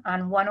burden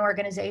on one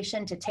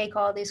organization to take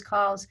all these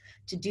calls,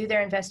 to do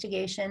their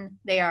investigation.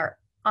 They are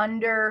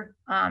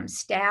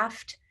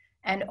understaffed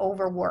and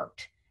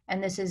overworked.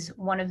 And this is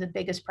one of the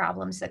biggest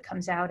problems that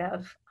comes out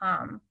of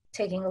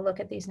taking a look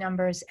at these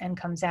numbers and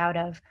comes out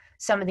of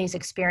some of these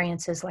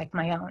experiences like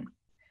my own.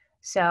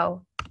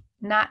 So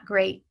not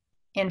great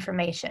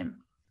information.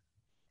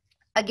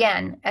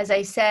 Again, as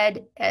I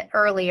said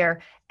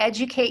earlier,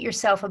 educate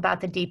yourself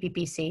about the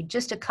DPPC.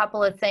 Just a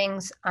couple of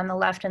things on the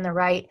left and the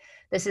right.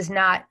 This is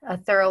not a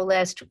thorough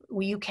list.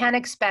 You can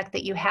expect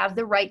that you have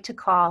the right to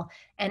call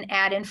and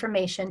add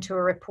information to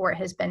a report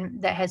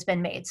that has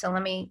been made. So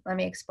let me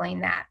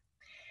explain that.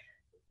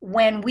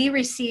 When we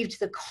received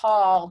the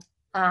call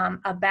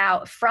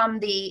from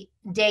the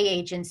day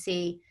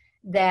agency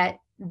that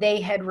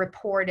they had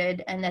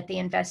reported and that the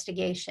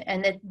investigation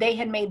and that they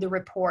had made the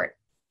report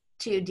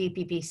to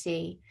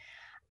DPPC,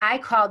 I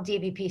called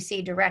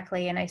DPPC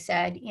directly and I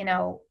said, you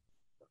know,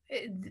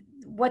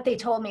 what they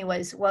told me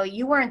was, well,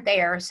 you weren't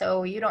there,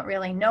 so you don't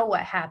really know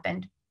what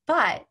happened,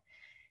 but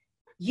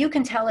you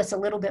can tell us a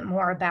little bit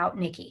more about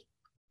Nicky.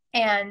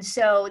 And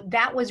so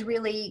that was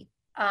really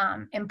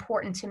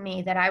important to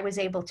me, that I was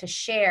able to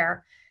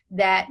share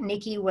that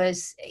Nicky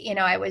was, you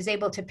know, I was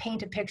able to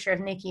paint a picture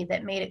of Nicky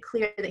that made it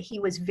clear that he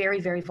was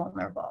very, very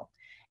vulnerable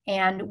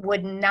and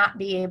would not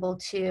be able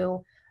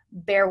to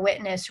bear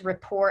witness,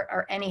 report,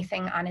 or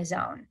anything on his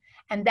own.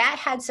 And that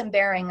had some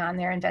bearing on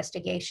their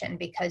investigation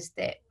because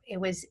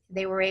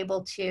they were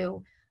able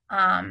to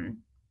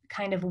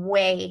kind of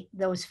weigh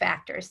those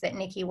factors, that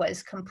Nicky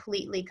was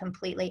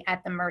completely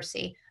at the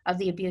mercy of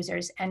the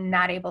abusers and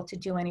not able to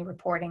do any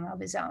reporting of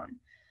his own.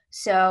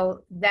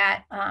 So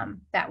that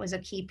was a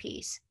key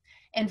piece.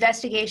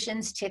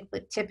 Investigations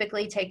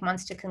typically take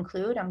months to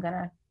conclude. I'm going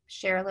to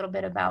share a little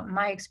bit about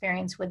my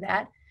experience with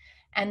that.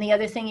 And the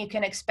other thing you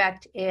can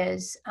expect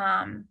is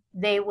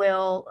they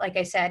will, like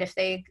I said, if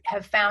they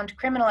have found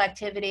criminal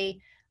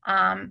activity,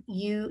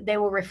 they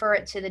will refer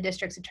it to the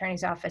district's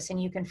attorney's office,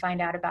 and you can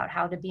find out about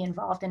how to be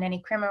involved in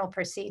any criminal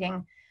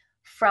proceeding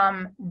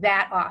from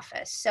that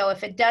office. So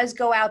if it does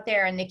go out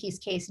there, and Nicky's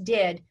case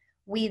did,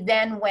 we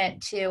then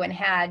went to and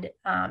had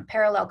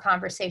parallel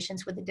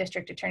conversations with the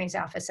district attorney's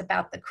office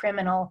about the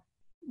criminal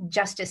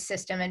justice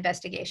system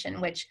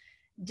investigation, which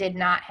did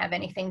not have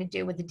anything to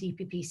do with the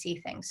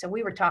DPPC thing. So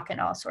we were talking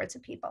to all sorts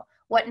of people.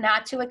 What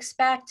not to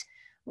expect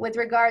with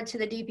regard to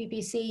the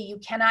DPPC: you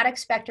cannot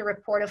expect a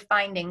report of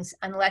findings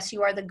unless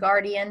you are the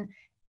guardian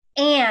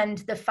and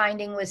the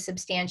finding was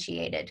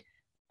substantiated.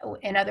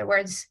 In other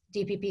words,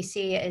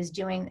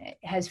 DPPC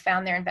has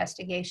found their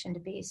investigation to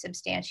be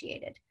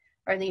substantiated,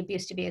 or the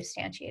abuse to be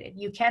substantiated.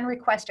 You can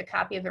request a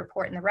copy of the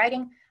report in the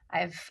writing.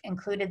 I've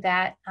included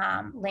that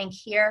link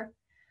here.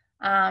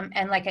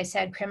 And like I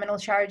said, criminal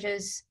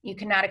charges, you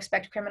cannot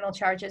expect criminal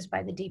charges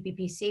by the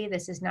DPPC.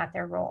 This is not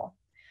their role.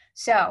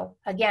 So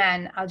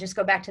again, I'll just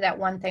go back to that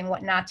one thing,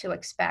 what not to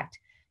expect.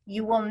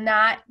 You will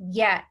not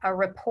get a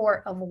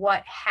report of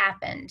what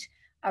happened,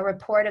 a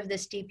report of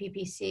this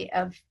DPPC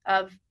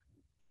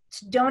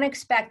don't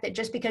expect that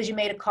just because you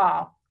made a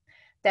call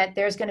that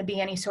there's going to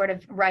be any sort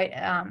of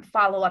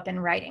follow-up in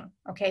writing.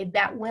 Okay,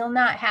 that will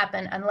not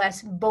happen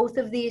unless both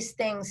of these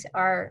things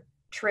are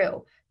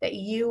true, that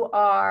you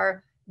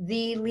are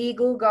the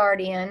legal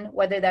guardian,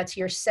 whether that's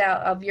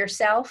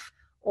yourself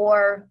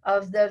or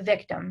of the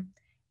victim,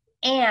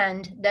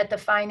 and that the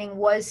finding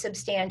was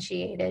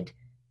substantiated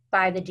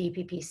by the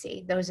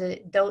DPPC.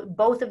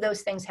 Both of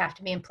those things have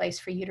to be in place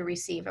for you to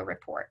receive a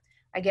report.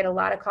 I get a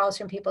lot of calls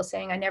from people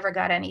saying, I never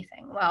got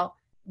anything. Well,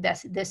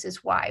 this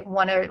is why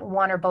one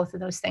or both of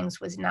those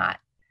things was not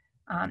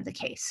the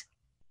case.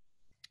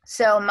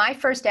 So my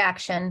first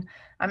action,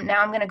 now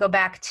I'm going to go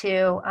back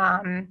to,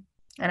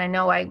 and I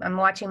know I'm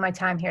watching my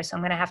time here, so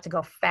I'm going to have to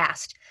go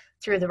fast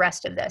through the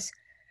rest of this.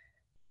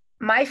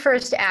 My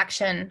first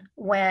action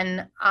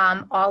when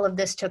all of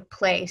this took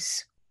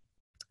place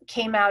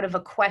came out of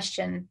a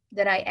question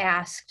that I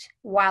asked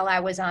while I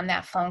was on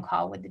that phone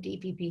call with the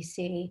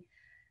DPPC,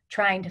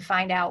 trying to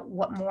find out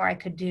what more I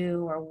could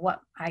do or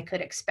what I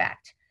could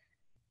expect.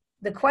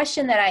 The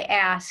question that I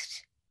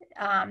asked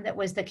that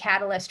was the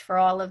catalyst for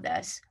all of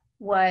this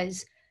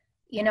was,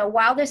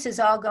 while this is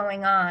all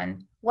going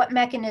on, what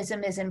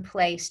mechanism is in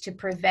place to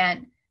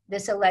prevent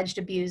this alleged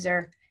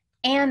abuser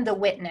and the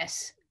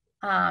witness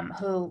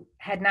who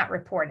had not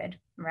reported,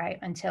 right,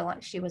 until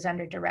she was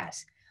under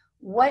duress?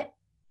 What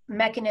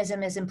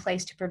mechanism is in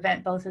place to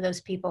prevent both of those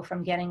people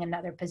from getting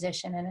another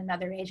position in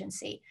another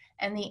agency?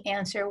 And the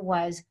answer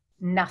was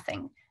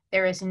nothing.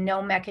 There is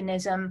no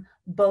mechanism.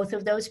 Both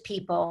of those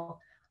people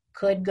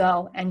could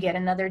go and get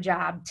another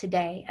job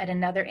today at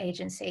another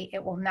agency.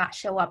 It will not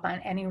show up on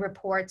any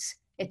reports.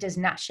 It does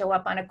not show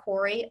up on a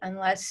query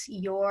unless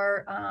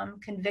you're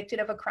convicted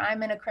of a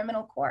crime in a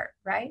criminal court,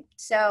 right?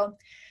 So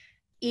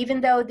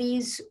even though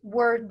these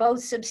were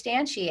both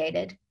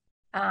substantiated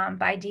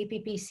by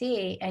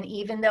DPPC, and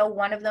even though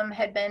one of them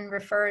had been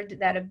referred,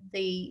 that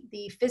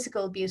the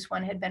physical abuse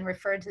one had been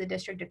referred to the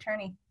district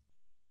attorney,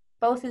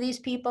 both of these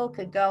people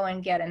could go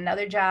and get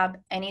another job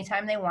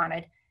anytime they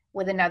wanted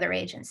with another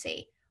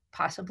agency,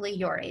 possibly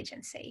your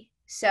agency.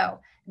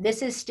 So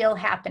this is still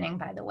happening,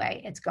 by the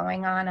way. It's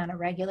going on a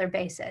regular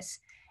basis.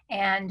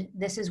 And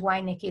this is why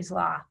Nicky's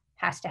Law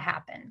has to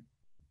happen.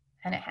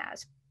 And it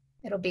has.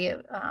 It'll be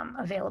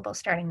available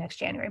starting next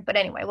January. But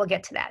anyway, we'll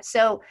get to that.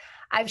 So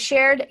I've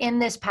shared in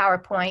this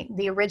PowerPoint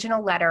the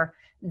original letter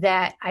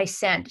that I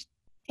sent.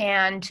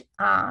 And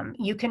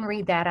you can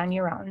read that on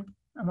your own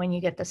when you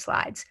get the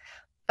slides.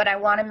 But I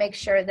want to make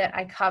sure that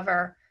I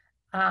cover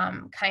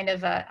kind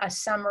of a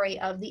summary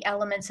of the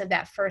elements of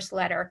that first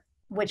letter,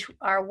 which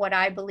are what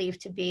I believe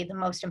to be the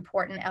most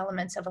important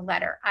elements of a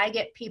letter. I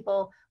get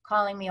people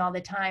calling me all the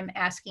time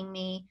asking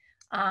me,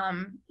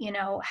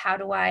 how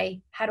do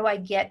I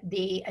get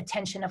the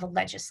attention of a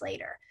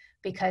legislator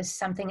because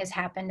something has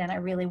happened and I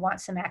really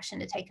want some action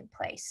to take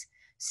place.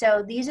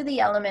 So these are the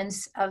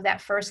elements of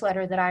that first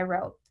letter that I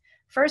wrote.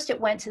 First, it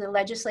went to the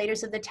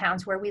legislators of the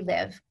towns where we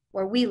live,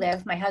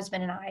 my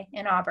husband and I,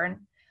 in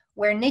Auburn,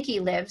 where Nicky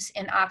lives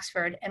in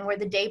Oxford, and where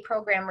the day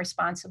program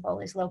responsible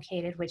is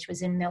located, which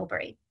was in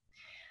Millbury.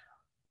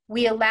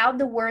 We allowed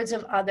the words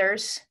of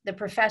others, the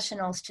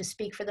professionals, to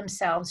speak for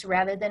themselves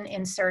rather than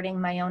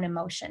inserting my own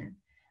emotion.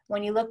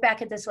 When you look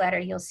back at this letter,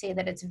 you'll see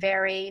that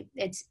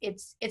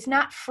it's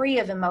not free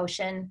of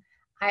emotion.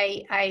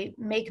 I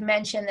make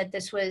mention that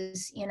this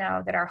was,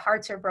 that our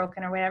hearts are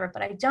broken or whatever,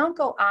 but I don't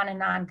go on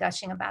and on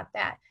gushing about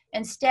that.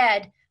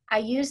 Instead, I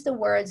use the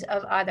words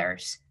of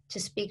others to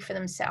speak for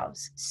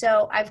themselves.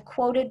 So I've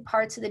quoted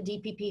parts of the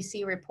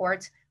DPPC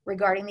reports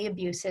regarding the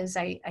abuses.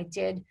 I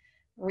did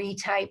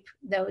retype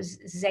those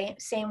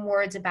same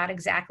words about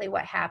exactly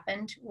what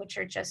happened, which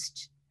are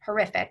just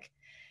horrific.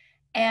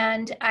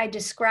 And I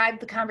described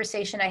the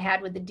conversation I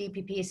had with the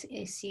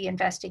DPPC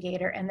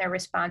investigator and their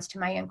response to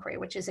my inquiry,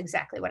 which is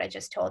exactly what I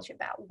just told you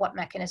about. What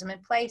mechanism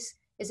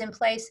is in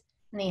place?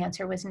 And the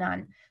answer was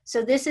none.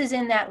 So this is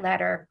in that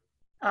letter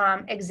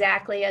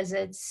exactly as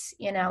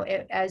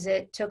as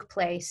it took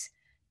place,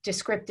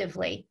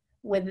 descriptively,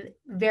 with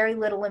very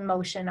little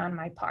emotion on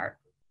my part.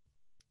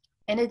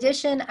 In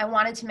addition, I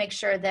wanted to make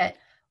sure that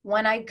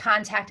when I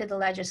contacted the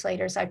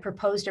legislators, I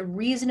proposed a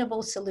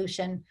reasonable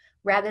solution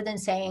rather than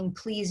saying,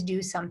 please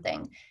do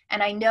something.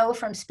 And I know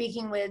from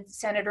speaking with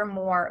Senator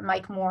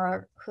Mike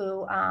Moore,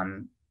 who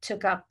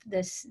took up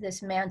this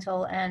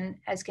mantle and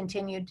has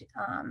continued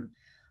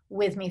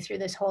with me through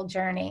this whole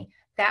journey,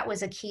 that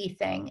was a key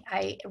thing.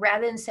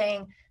 Rather than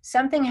saying,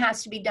 something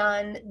has to be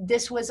done,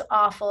 this was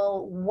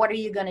awful, what are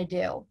you gonna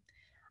do?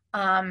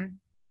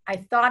 I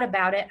thought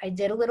about it, I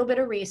did a little bit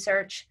of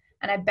research,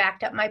 and I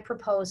backed up my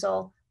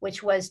proposal,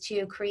 which was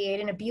to create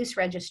an abuse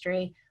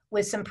registry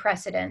with some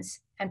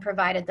precedents, and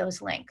provided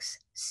those links.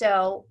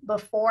 So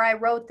before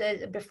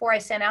I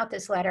sent out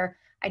this letter,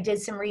 I did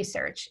some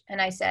research,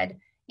 and I said,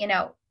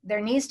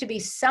 there needs to be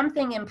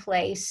something in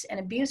place, an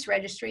abuse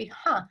registry,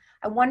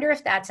 I wonder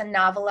if that's a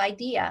novel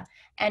idea.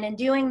 And in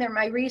doing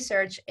my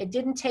research, it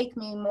didn't take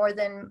me more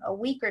than a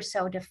week or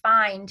so to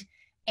find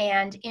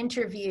and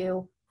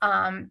interview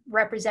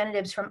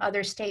representatives from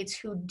other states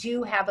who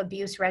do have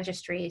abuse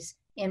registries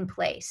in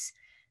place.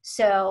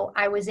 So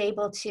I was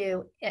able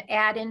to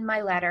add in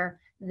my letter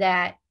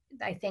that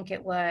I think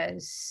it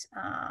was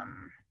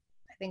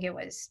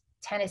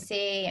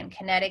Tennessee and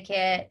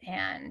Connecticut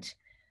and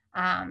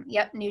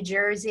New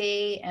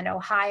Jersey and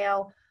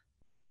Ohio.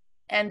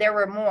 And there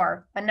were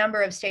more, a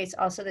number of states,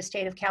 also the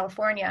state of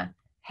California,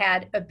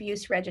 had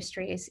abuse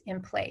registries in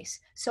place.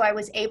 So I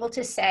was able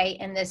to say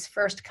in this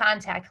first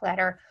contact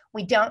letter,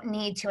 we don't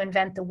need to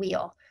invent the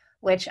wheel,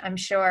 which I'm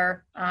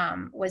sure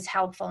was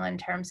helpful in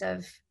terms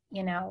of,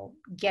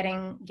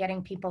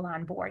 getting people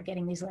on board,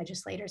 getting these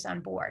legislators on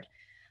board.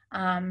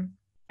 And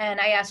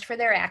I asked for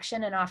their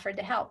action and offered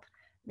to help.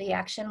 The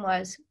action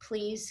was,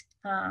 please,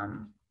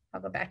 I'll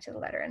go back to the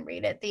letter and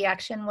read it. The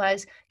action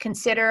was,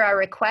 consider our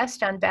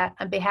request on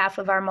behalf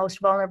of our most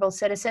vulnerable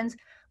citizens.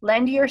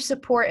 Lend your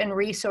support and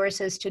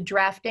resources to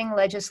drafting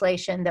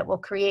legislation that will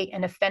create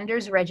an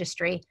offenders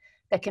registry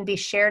that can be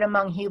shared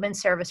among human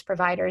service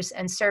providers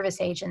and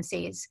service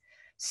agencies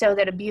so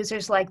that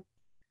abusers like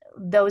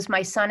those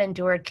my son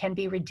endured can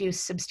be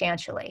reduced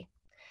substantially.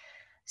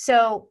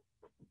 So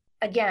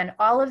again,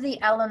 all of the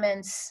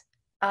elements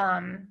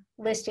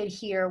listed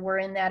here were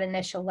in that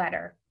initial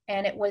letter.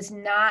 And it was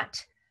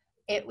not,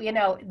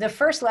 the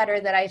first letter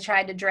that I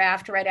tried to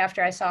draft right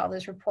after I saw all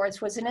those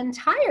reports was an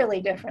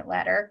entirely different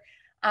letter.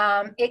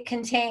 It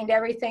contained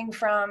everything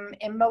from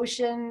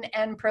emotion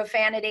and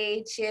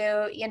profanity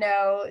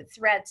to,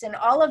 threats and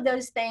all of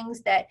those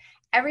things that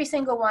every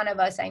single one of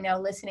us I know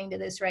listening to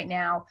this right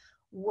now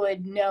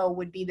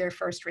would be their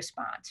first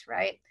response,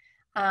 right?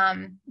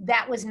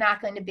 That was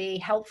not going to be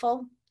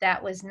helpful.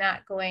 That was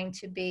not going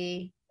to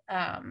be,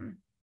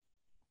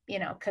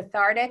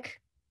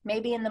 cathartic,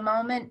 maybe in the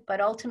moment,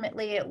 but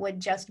ultimately it would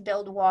just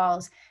build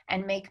walls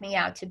and make me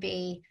out to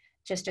be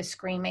just a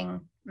screaming,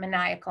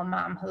 maniacal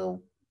mom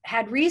who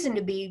had reason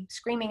to be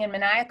screaming and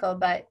maniacal,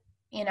 but,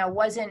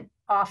 wasn't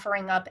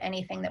offering up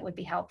anything that would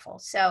be helpful.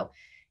 So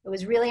it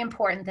was really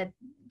important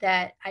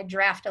that I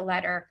draft a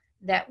letter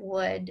that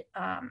would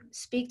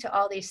speak to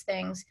all these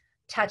things,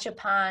 touch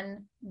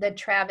upon the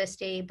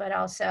travesty, but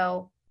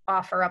also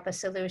offer up a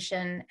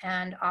solution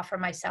and offer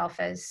myself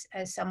as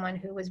someone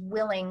who was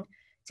willing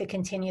to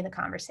continue the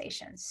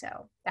conversation.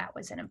 So that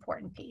was an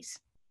important piece.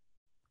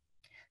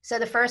 So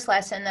the first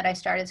lesson that I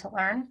started to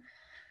learn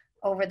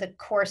over the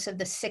course of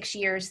the 6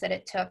 years that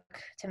it took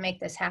to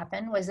make this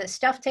happen was that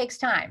stuff takes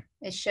time.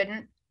 It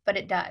shouldn't, but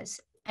it does.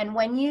 And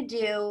when you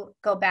do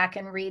go back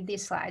and read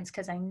these slides,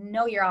 because I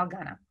know you're all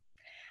gonna,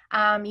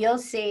 you'll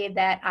see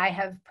that I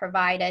have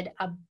provided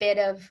a bit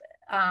of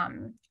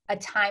a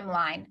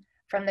timeline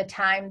from the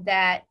time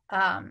that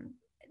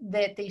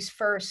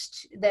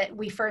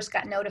we first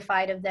got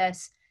notified of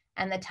this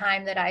and the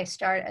time that I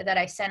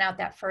sent out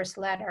that first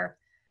letter,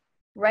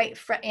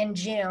 in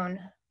June,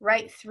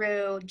 right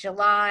through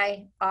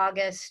July,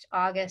 August,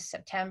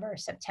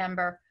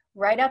 September,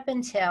 right up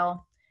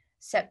until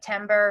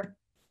September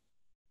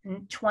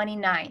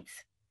 29th.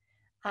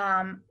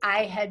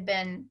 I had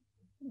been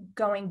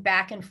going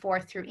back and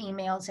forth through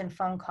emails and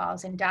phone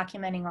calls and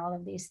documenting all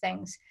of these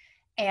things.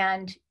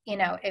 And,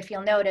 if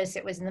you'll notice,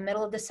 it was in the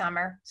middle of the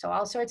summer. So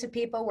all sorts of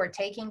people were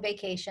taking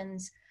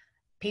vacations.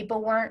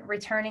 People weren't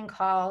returning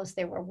calls.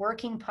 They were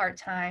working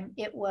part-time.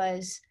 It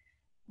was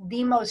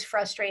the most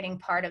frustrating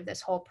part of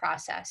this whole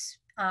process.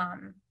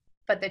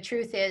 But the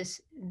truth is,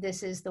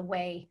 this is the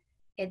way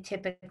it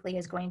typically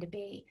is going to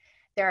be.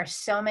 There are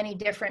so many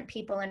different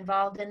people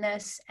involved in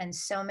this and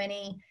so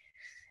many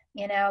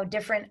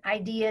different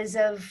ideas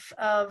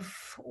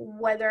of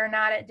whether or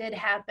not it did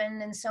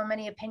happen and so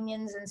many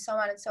opinions and so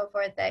on and so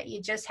forth that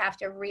you just have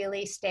to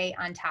really stay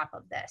on top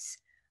of this.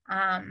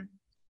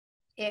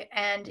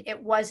 It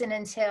wasn't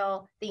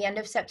until the end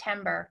of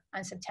September,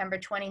 on September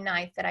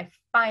 29th, that I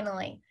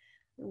finally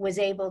was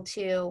able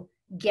to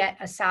get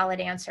a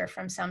solid answer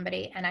from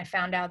somebody. And I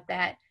found out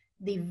that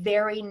the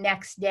very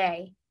next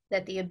day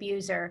that the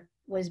abuser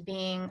was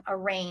being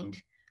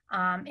arraigned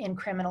in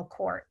criminal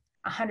court,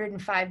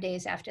 105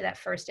 days after that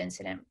first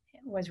incident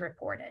was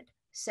reported.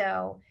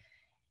 So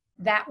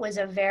that was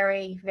a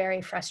very,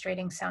 very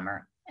frustrating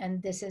summer.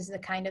 And this is the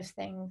kind of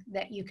thing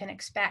that you can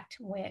expect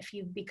if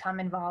you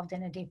become involved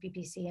in a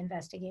DPPC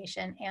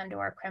investigation and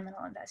or a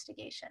criminal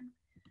investigation.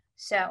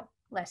 So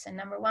lesson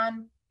number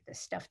one, this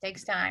stuff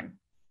takes time.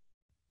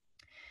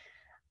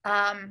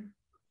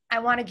 I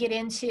want to get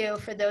into,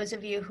 for those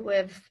of you who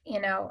have,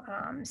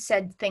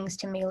 said things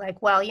to me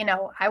like, well,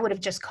 I would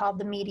have just called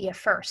the media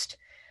first.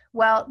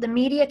 Well, the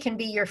media can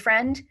be your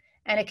friend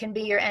and it can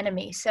be your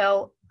enemy.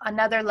 So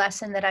another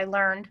lesson that I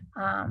learned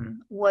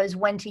was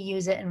when to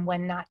use it and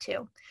when not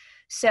to.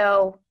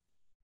 So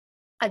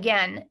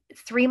again,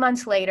 3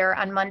 months later,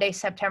 on Monday,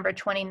 September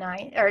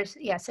 29th,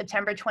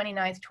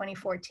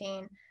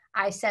 2014,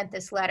 I sent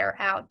this letter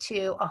out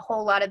to a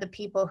whole lot of the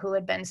people who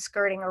had been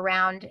skirting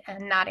around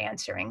and not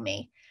answering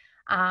me.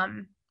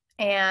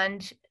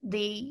 And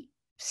the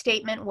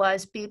statement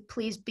was,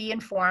 please be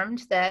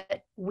informed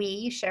that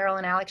we, Cheryl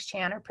and Alex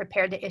Chan, are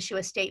prepared to issue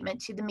a statement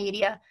to the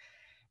media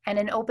and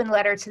an open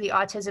letter to the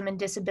autism and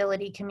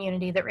disability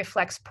community that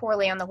reflects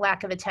poorly on the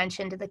lack of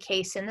attention to the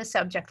case in the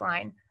subject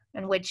line.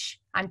 in which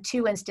on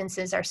 2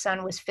 instances, our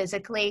son was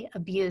physically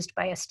abused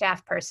by a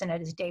staff person at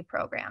his day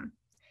program.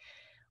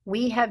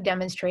 We have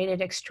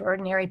demonstrated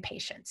extraordinary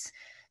patience.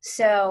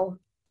 So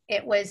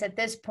it was at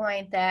this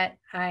point that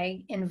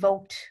I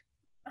invoked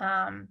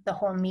the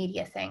whole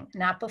media thing,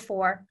 not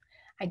before.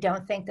 I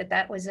didn't think that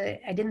that was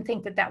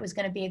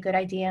going to be a good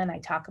idea, and I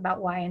talk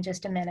about why in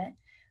just a minute.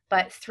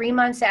 But 3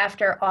 months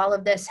after all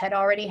of this had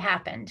already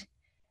happened,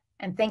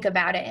 and think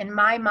about it, in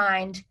my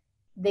mind,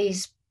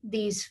 these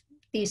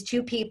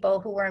 2 people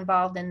who were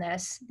involved in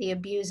this, the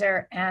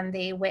abuser and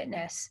the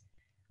witness,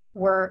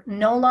 were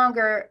no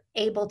longer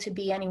able to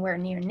be anywhere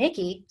near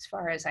Nicky, as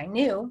far as I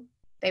knew.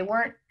 They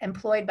weren't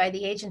employed by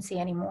the agency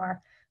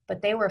anymore,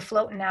 but they were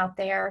floating out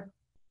there,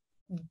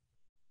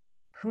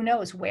 who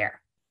knows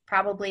where,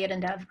 probably at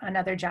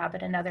another job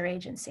at another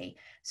agency.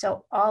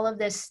 So all of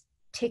this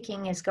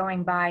ticking is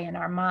going by in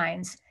our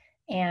minds,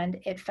 and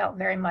it felt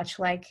very much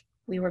like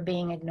we were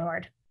being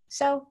ignored.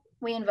 So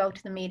we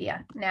invoked the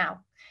media.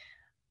 Now,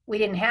 we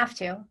didn't have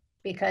to,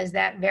 because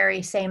that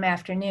very same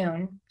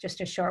afternoon,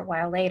 just a short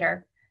while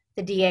later,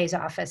 the DA's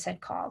office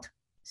had called.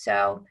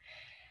 So,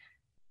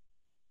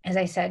 as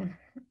I said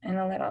in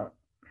I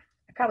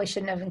probably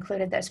shouldn't have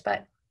included this,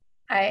 but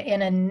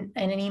in an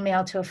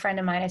email to a friend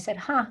of mine, I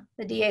said,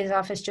 the DA's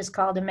office just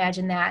called.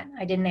 Imagine that.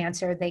 I didn't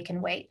answer. They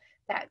can wait.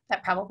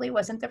 That probably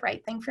wasn't the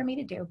right thing for me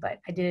to do, but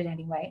I did it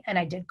anyway. And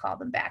I did call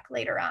them back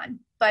later on.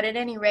 But at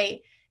any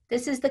rate,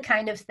 this is the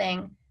kind of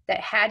thing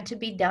that had to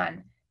be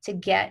done to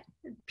get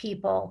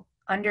people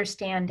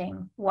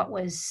understanding what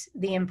was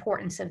the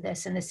importance of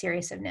this and the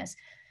seriousness.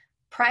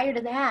 Prior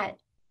to that,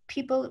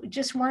 people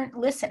just weren't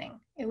listening.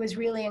 It was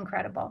really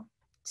incredible.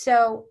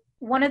 So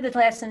one of the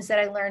lessons that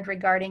I learned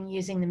regarding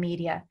using the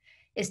media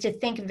is to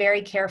think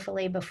very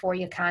carefully before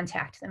you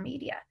contact the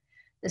media.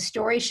 The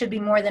story should be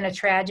more than a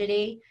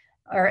tragedy,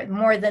 or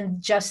more than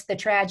just the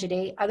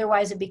tragedy.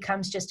 Otherwise, it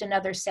becomes just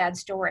another sad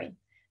story.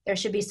 There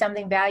should be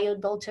something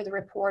valuable to the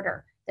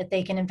reporter that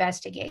they can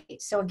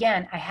investigate. So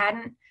again,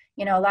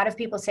 a lot of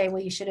people say,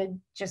 well, you should have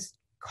just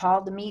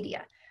called the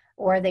media.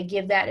 Or they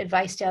give that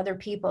advice to other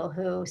people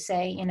who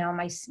say,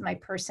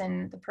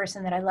 the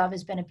person that I love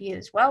has been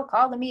abused. Well,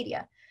 call the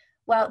media.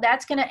 Well,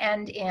 that's going to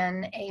end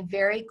in a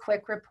very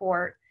quick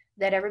report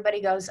that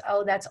everybody goes,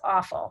 oh, that's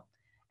awful,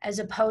 as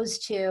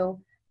opposed to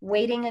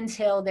waiting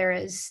until there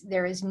is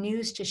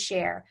news to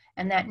share.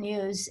 And that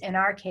news in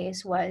our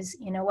case was,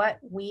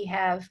 we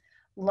have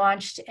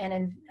launched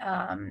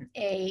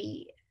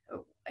a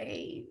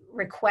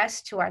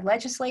request to our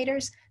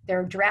legislators.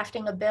 They're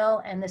drafting a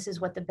bill, and this is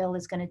what the bill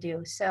is going to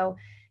do. So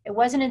it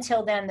wasn't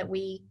until then that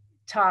we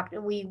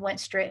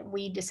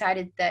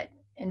decided that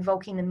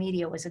invoking the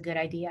media was a good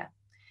idea.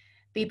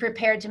 Be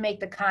prepared to make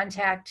the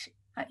contact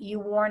you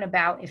warn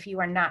about if you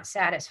are not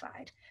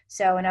satisfied.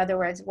 So in other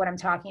words, what I'm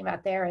talking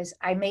about there is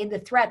I made the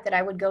threat that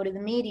I would go to the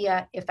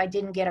media if I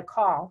didn't get a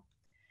call.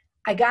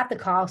 I got the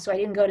call, so I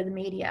didn't go to the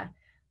media.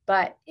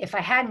 But if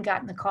I hadn't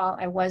gotten the call,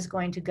 I was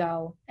going to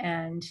go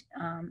and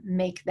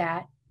make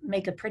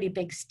a pretty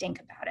big stink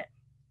about it.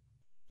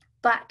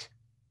 But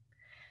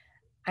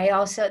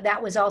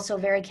that was also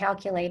very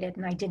calculated,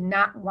 and I did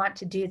not want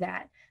to do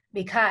that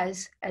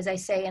because, as I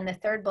say in the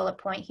 3rd bullet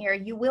point here,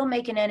 you will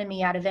make an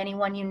enemy out of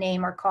anyone you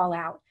name or call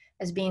out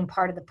as being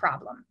part of the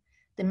problem.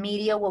 The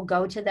media will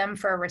go to them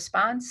for a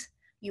response.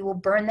 You will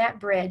burn that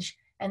bridge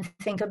and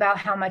think about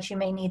how much you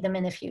may need them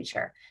in the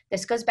future.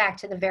 This goes back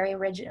to the very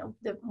original,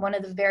 one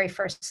of the very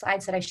first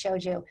slides that I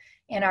showed you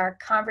in our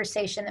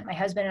conversation that my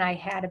husband and I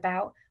had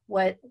about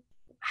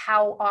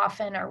how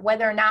often or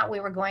whether or not we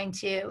were going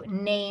to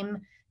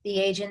name the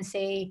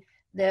agency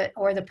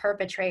or the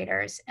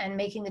perpetrators, and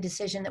making the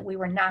decision that we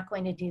were not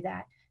going to do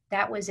that.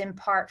 That was in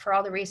part for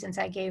all the reasons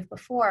I gave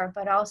before,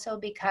 but also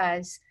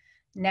because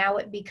now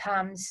it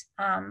becomes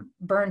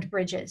burned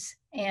bridges.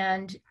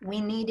 And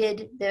we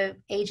needed the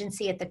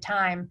agency at the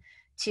time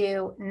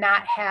to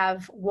not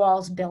have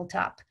walls built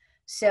up,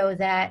 so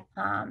that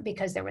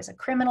because there was a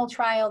criminal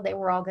trial, they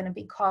were all going to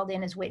be called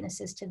in as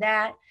witnesses to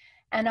that.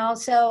 And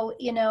also,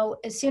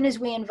 as soon as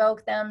we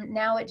invoke them,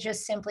 now it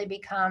just simply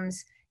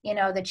becomes,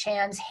 the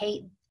Chans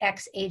hate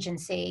X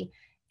agency,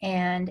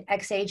 and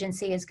X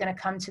agency is going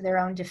to come to their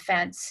own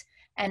defense.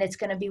 And it's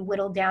going to be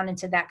whittled down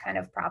into that kind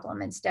of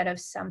problem instead of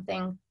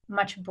something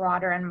much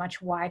broader and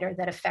much wider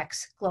that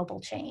affects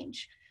global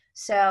change.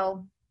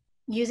 So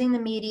using the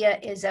media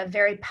is a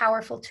very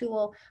powerful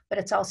tool, but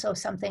it's also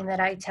something that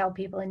I tell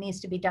people it needs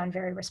to be done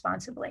very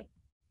responsibly.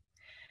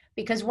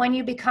 Because when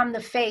you become the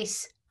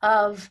face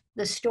of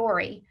the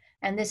story,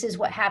 and this is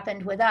what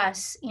happened with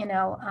us,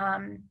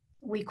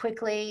 we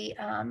quickly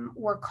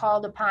were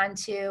called upon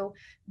to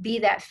be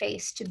that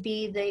face, to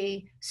be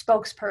the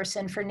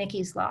spokesperson for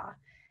Nicky's Law.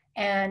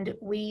 And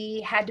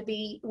we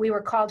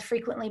were called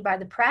frequently by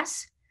the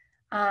press.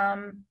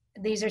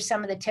 These are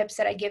some of the tips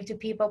that I give to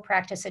people.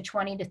 Practice a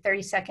 20 to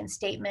 30 second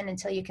statement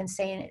until you can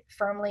say it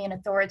firmly and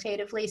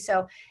authoritatively.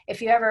 So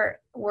if you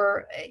ever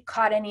were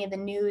caught any of the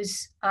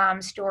news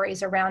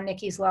stories around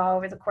Nicky's Law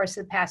over the course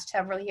of the past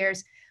several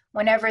years,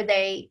 whenever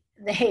they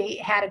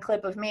had a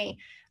clip of me,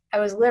 I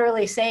was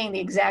literally saying the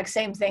exact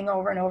same thing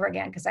over and over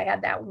again, because I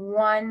had that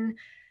one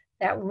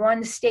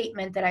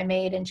statement that I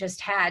made and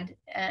just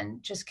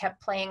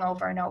kept playing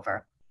over and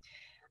over.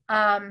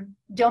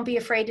 Don't be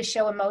afraid to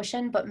show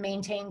emotion, but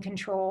maintain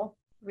control.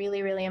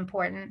 Really, really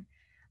important.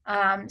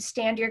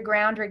 Stand your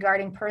ground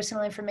regarding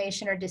personal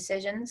information or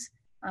decisions.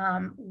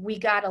 We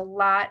got a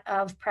lot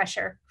of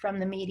pressure from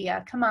the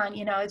media. Come on,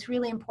 it's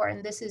really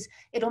important.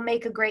 It'll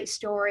make a great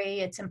story.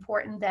 It's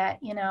important that,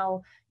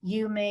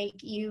 you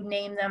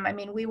name them. I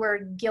mean, we were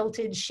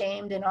guilted,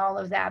 shamed, and all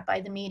of that by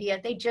the media.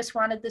 They just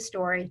wanted the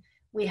story.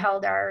 We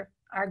held our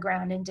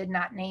ground and did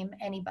not name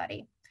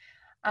anybody.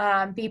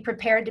 Be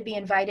prepared to be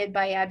invited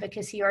by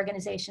advocacy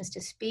organizations to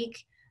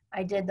speak.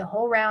 I did the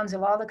whole rounds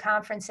of all the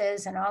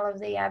conferences and all of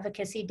the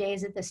advocacy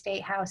days at the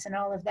State House and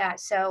all of that.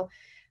 So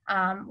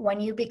when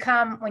you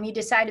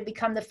decide to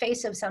become the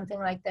face of something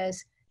like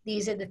this,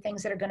 these are the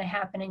things that are going to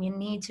happen, and you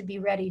need to be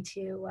ready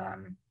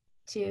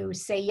to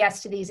say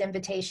yes to these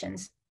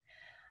invitations.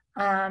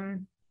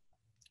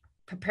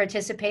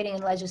 Participating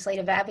in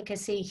legislative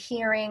advocacy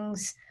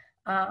hearings,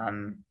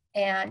 and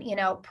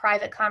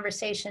private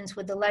conversations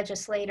with the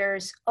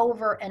legislators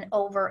over and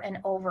over and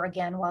over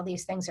again while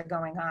these things are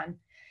going on.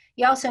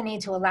 You also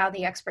need to allow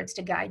the experts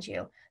to guide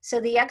you. So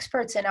the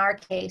experts in our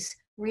case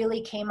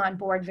really came on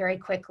board very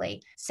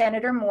quickly.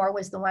 Senator Moore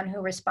was the one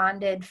who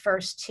responded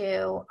first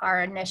to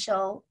our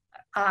initial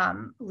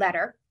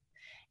letter,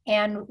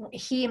 and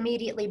he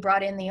immediately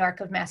brought in the ARC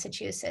of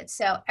Massachusetts.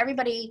 So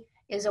everybody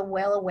is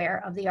well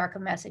aware of the ARC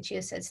of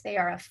Massachusetts. They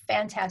are a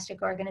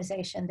fantastic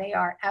organization. They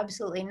are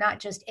absolutely not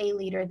just a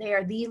leader, they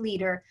are the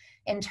leader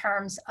in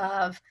terms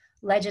of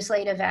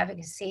legislative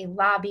advocacy,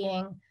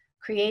 lobbying,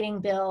 creating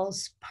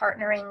bills,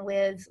 partnering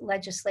with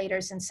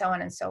legislators, and so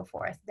on and so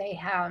forth. They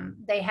have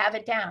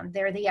it down.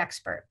 They're the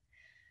expert.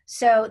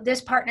 So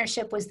this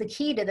partnership was the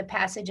key to the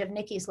passage of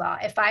Nicky's Law.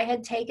 If I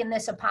had taken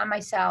this upon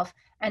myself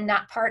and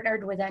not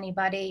partnered with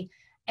anybody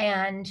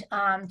and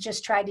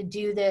just tried to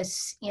do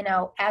this,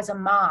 as a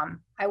mom,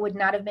 I would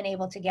not have been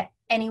able to get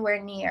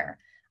anywhere near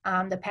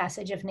the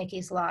passage of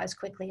Nicky's Law as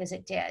quickly as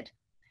it did.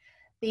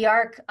 The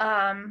ARC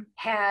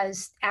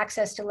has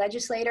access to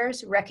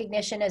legislators,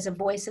 recognition as a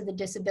voice of the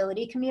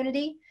disability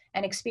community,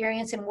 and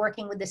experience in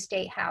working with the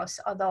State House,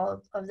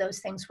 although of those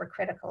things were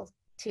critical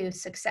to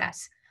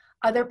success.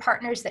 Other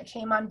partners that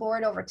came on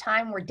board over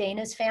time were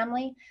Dana's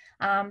family.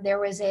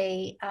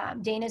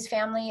 Dana's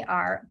family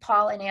are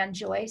Paul and Ann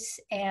Joyce,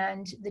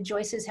 and the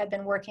Joyces have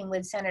been working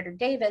with Senator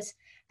Davis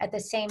at the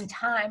same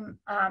time,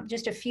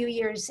 just a few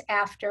years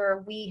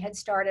after we had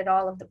started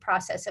all of the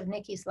process of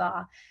Nicky's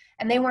Law.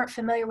 And they weren't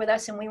familiar with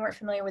us and we weren't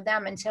familiar with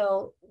them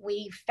until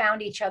we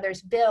found each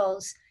other's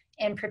bills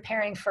in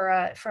preparing for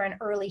an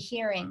early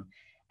hearing.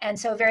 And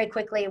so very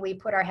quickly we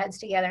put our heads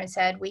together and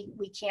said,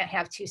 we can't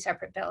have two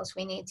separate bills.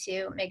 We need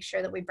to make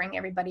sure that we bring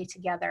everybody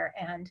together.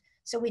 And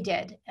so we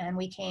did, and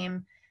we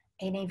became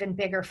an even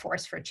bigger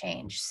force for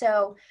change.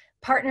 So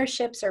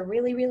partnerships are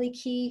really, really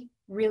key,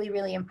 really,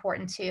 really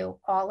important to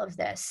all of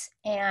this.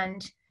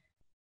 And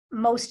the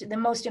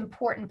most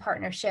important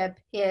partnership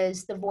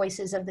is the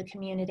voices of the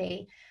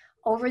community.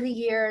 Over the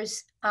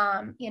years,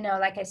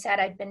 like I said,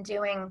 I've been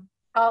doing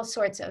all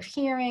sorts of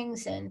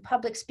hearings and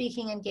public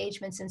speaking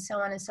engagements and so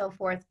on and so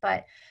forth,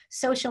 but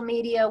social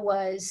media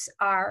was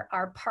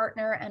our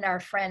partner and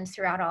our friend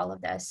throughout all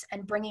of this,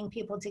 and bringing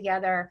people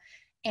together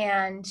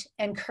and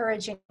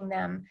encouraging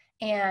them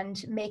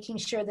and making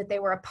sure that they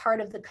were a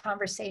part of the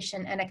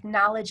conversation and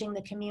acknowledging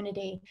the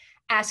community,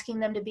 asking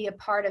them to be a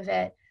part of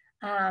it,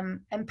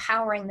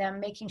 empowering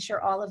them, making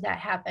sure all of that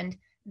happened.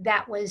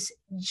 That was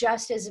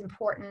just as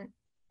important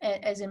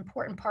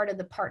part of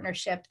the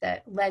partnership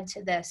that led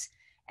to this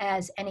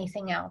as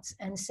anything else.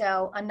 And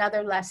so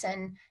another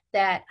lesson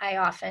that I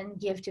often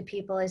give to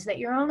people is that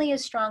you're only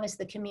as strong as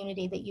the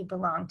community that you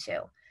belong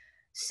to.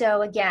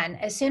 So again,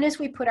 as soon as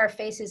we put our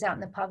faces out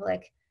in the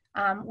public,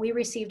 we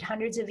received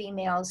hundreds of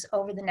emails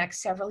over the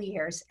next several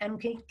years,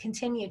 and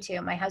continue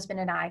to, my husband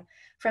and I,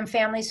 from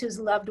families whose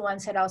loved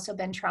ones had also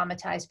been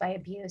traumatized by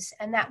abuse.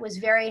 And that was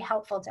very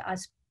helpful to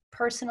us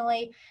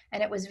personally,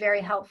 and it was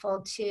very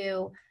helpful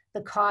to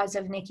the cause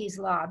of Nicky's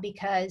Law,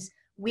 because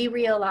we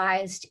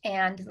realized,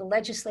 and the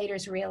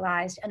legislators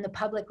realized, and the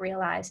public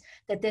realized,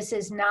 that this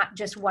is not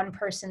just one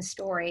person's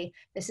story.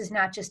 This is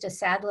not just a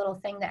sad little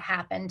thing that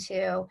happened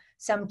to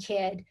some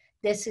kid.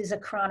 This is a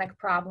chronic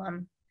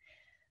problem.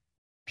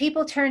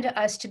 People turn to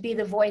us to be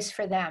the voice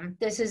for them.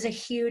 This is a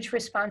huge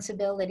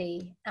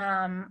responsibility.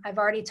 I've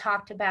already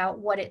talked about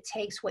what it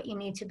takes, what you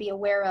need to be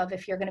aware of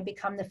if you're going to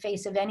become the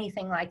face of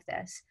anything like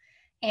this.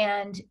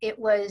 And it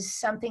was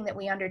something that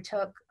we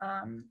undertook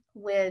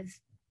with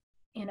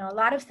a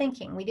lot of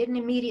thinking. We didn't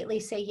immediately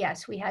say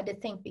yes. We had to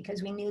think,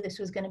 because we knew this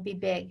was going to be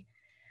big.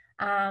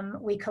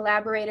 We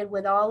collaborated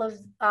with all of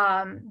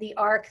the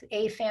ARC,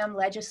 AFAM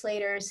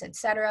legislators,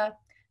 etc.,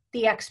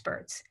 the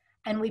experts.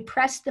 And we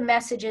pressed the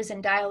messages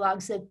and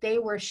dialogues that they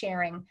were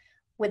sharing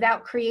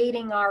without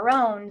creating our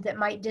own that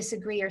might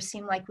disagree or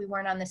seem like we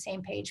weren't on the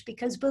same page.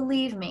 Because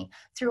believe me,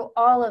 through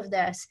all of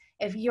this,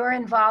 if you're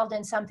involved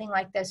in something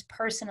like this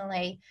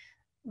personally,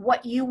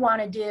 what you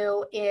want to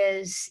do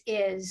is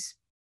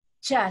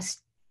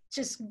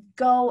just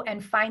go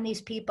and find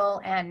these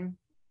people and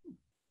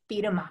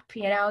beat them up.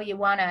 You know, you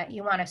want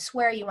to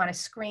swear, you want to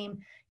scream,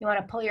 you want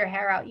to pull your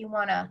hair out, you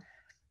want to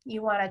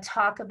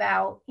talk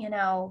about, you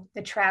know,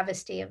 the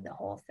travesty of the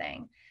whole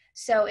thing.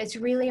 So it's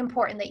really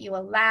important that you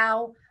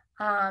allow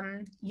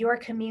your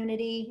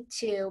community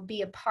to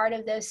be a part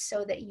of this,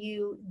 so that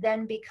you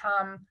then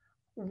become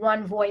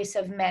one voice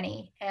of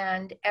many,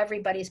 and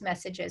everybody's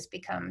messages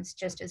becomes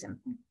just as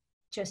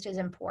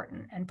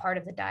important and part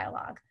of the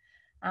dialogue.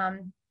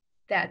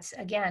 That's,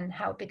 again,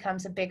 how it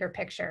becomes a bigger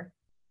picture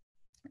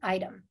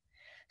item.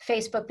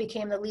 Facebook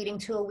became the leading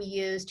tool we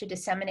used to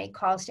disseminate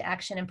calls to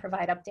action and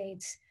provide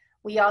updates.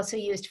 We also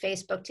used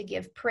Facebook to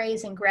give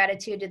praise and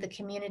gratitude to the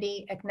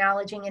community,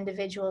 acknowledging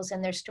individuals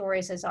and their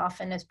stories as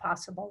often as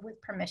possible,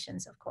 with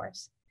permissions, of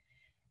course.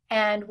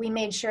 And we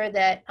made sure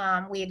that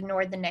we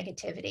ignored the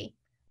negativity.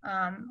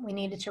 We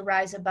needed to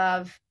rise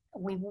above.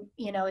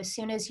 You know, as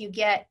soon as you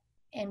get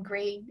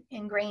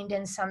ingrained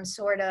in some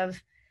sort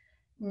of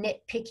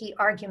nitpicky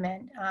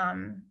argument,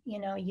 you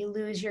know, you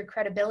lose your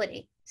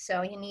credibility.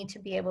 So you need to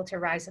be able to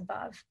rise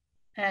above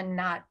and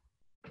not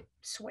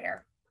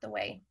swear the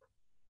way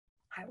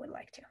I would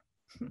like to.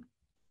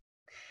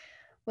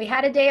 We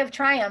had a day of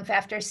triumph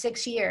after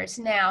 6 years.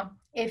 Now,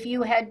 if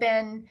you had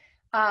been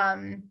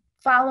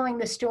following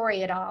the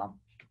story at all,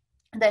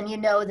 then you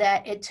know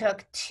that it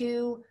took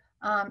 2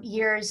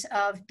 years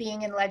of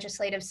being in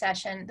legislative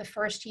session. The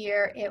first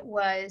year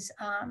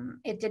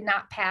it did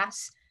not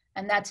pass.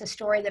 And that's a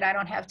story that I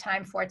don't have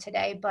time for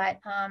today, but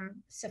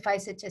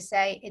suffice it to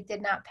say, it did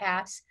not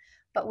pass.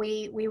 But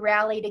we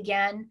rallied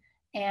again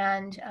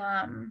and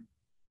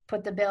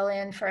put the bill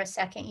in for a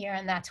second year,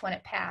 and that's when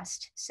it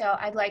passed. So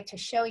I'd like to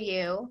show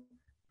you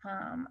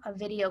a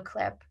video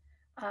clip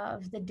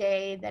of the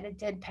day that it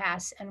did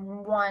pass, and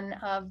one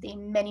of the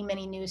many,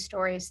 many news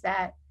stories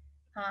that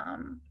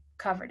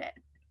covered it.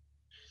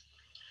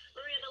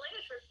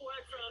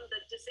 From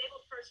the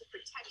Disabled Person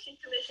Protection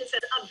Commission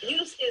says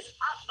abuse is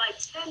up by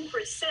 10%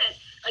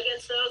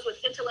 against those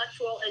with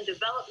intellectual and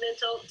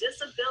developmental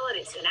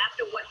disabilities. And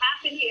after what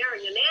happened here, a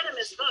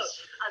unanimous vote,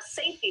 a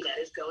safety net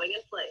is going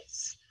in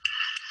place.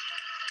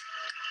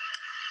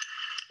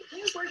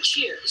 There were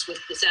cheers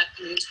with this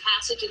afternoon's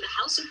passage in the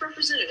House of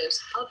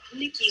Representatives of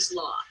Nicky's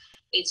Law.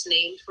 It's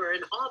named for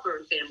an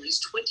Auburn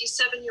family's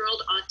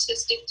 27-year-old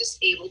autistic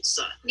disabled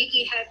son.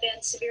 Nicky had been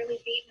severely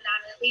beaten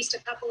on at least a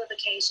couple of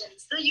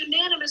occasions. The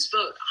unanimous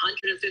vote,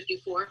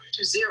 154-0,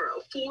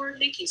 for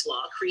Nicky's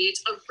Law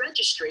creates a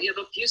registry of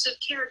abusive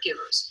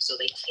caregivers so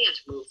they can't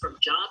move from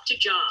job to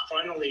job.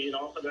 Finally, you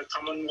know, the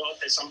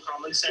Commonwealth has some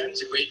common sense.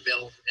 It's a great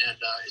bill, and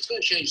it's going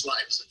to change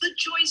lives. The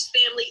Joyce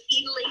family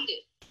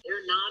elated. Their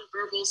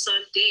nonverbal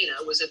son, Dana,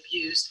 was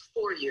abused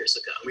 4 years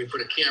ago. We put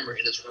a camera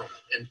in his room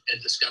and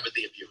discovered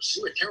the abuse.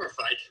 We were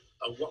terrified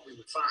of what we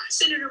would find.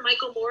 Senator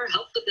Michael Moore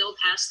helped the bill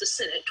pass the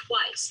Senate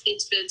twice.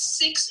 It's been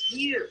 6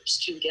 years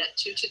to get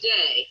to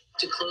today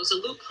to close a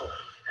loophole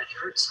that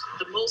hurts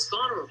the most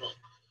vulnerable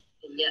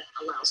and yet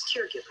allows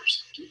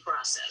caregivers due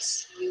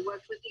process. We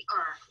worked with the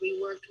ARC, we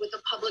worked with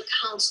the public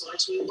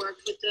counselors, we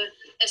worked with the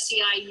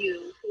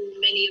SEIU, who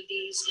many of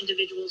these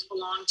individuals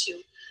belong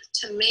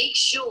to make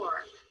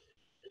sure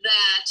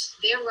that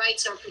their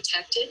rights are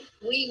protected.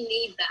 We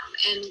need them,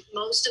 and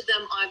most of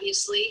them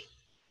obviously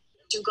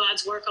do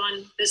God's work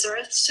on this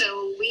earth,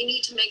 so we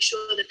need to make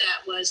sure that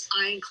that was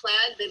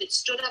ironclad, that it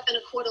stood up in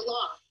a court of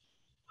law.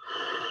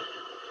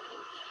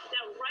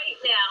 Now, right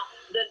now,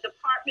 the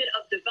Department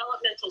of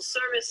Developmental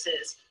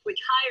Services, which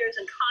hires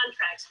and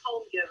contracts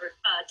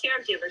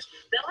caregivers,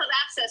 they'll have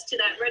access to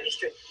that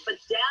registry. But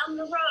down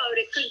the road,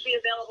 it could be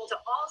available to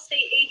all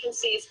state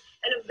agencies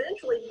and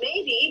eventually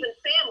maybe even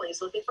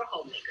families looking for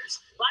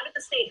homemakers. Live at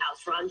the State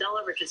House,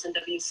 Rondella Richardson,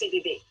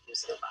 WCBB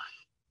News 5.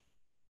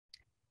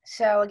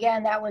 So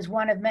again, that was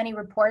one of many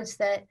reports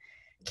that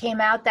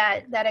came out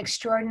that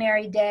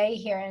extraordinary day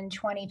here in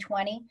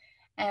 2020.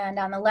 And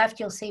on the left,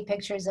 you'll see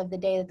pictures of the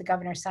day that the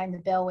governor signed the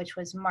bill, which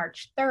was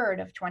March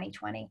 3rd of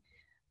 2020,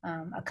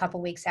 a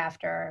couple weeks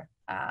after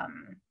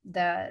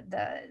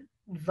the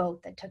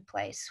vote that took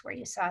place, where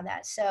you saw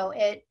that. So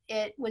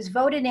it was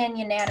voted in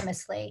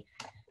unanimously,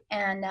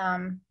 and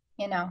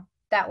you know,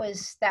 that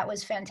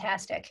was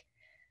fantastic.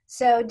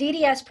 So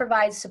DDS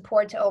provides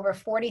support to over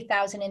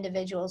 40,000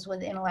 individuals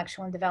with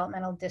intellectual and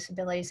developmental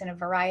disabilities in a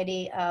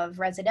variety of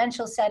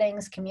residential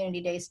settings,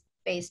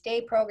 community-based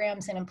day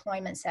programs, and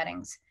employment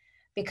settings.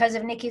 Because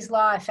of Nicky's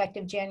Law,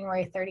 effective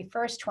January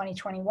 31st,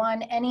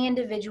 2021, any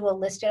individual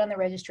listed on the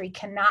registry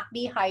cannot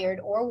be hired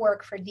or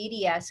work for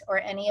DDS or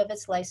any of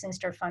its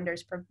licensed or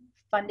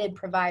funded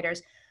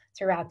providers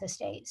throughout the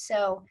state.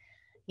 So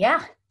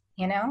yeah,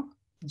 you know,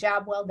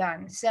 job well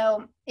done.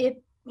 So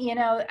you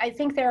know, I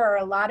think there are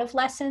a lot of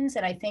lessons,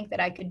 and I think that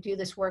I could do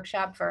this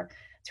workshop for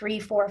 3,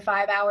 4,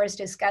 5 hours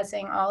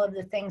discussing all of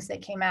the things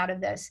that came out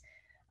of this.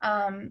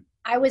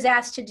 I was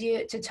asked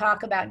to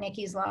talk about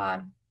Nicky's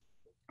Law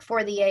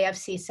for the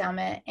AFC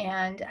Summit.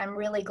 And I'm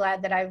really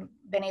glad that I've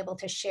been able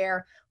to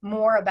share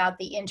more about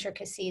the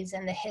intricacies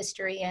and the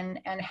history and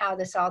how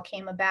this all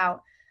came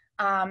about.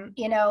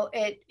 You know,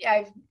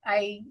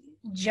 I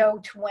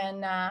joked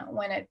when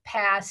it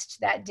passed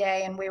that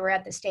day and we were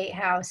at the State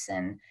House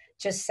and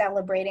just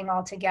celebrating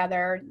all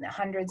together,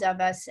 hundreds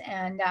of us.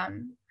 And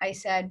I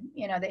said,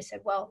 you know, they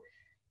said, well,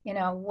 you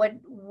know,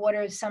 what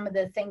are some of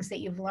the things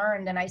that you've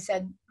learned? And I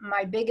said,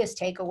 my biggest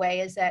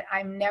takeaway is that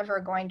I'm never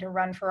going to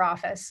run for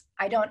office.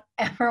 I don't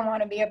ever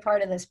want to be a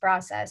part of this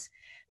process.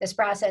 This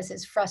process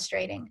is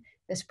frustrating.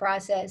 This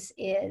process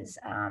is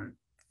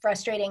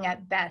frustrating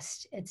at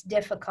best. It's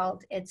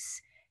difficult.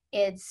 It's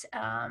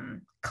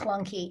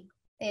clunky.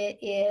 It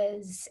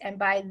is, and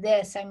by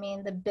this, I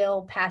mean the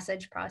bill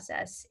passage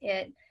process.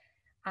 It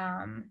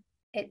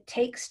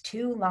takes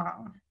too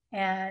long.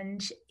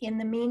 And in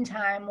the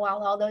meantime, while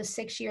all those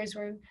 6 years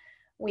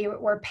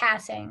were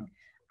passing,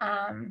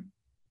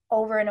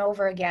 over and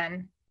over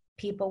again,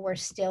 people were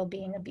still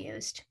being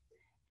abused,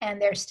 and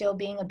they're still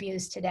being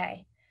abused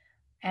today.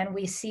 And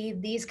we see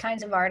these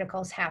kinds of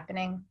articles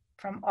happening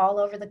from all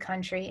over the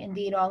country,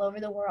 indeed all over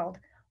the world,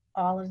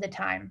 all of the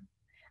time.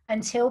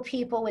 Until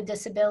people with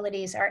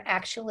disabilities are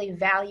actually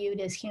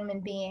valued as human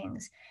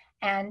beings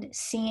and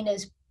seen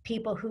as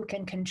people who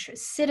can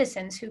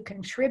citizens who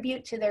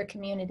contribute to their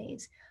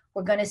communities,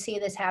 we're going to see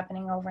this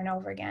happening over and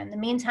over again. In the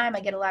meantime,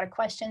 I get a lot of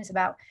questions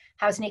about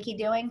how's Nicky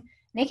doing.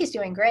 Nicky's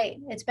doing great.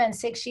 It's been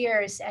 6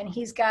 years, and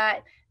he's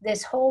got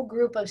this whole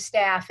group of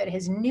staff at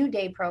his New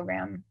Day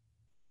program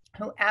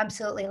who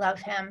absolutely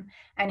love him,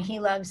 and he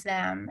loves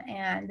them.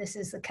 And this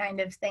is the kind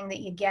of thing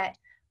that you get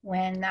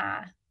when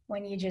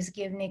you just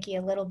give Nicky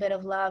a little bit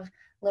of love,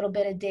 a little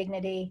bit of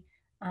dignity.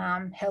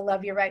 He'll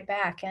love you right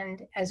back.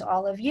 And as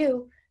all of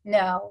you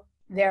know,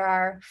 there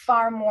are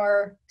far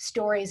more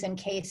stories and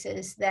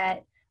cases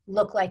that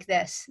look like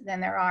this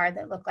than there are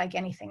that look like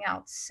anything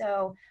else.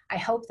 So I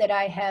hope that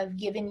I have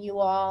given you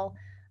all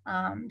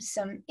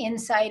some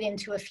insight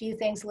into a few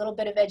things, a little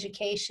bit of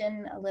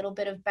education, a little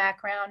bit of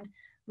background,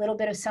 a little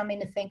bit of something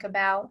to think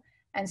about.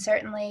 And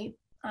certainly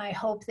I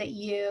hope that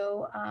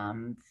you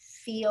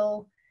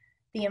feel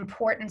the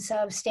importance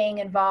of staying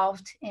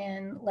involved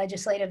in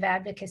legislative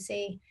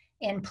advocacy,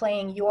 in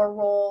playing your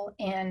role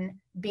in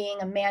being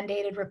a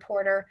mandated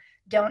reporter.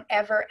 Don't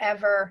ever,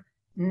 ever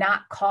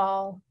not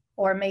call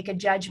or make a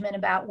judgment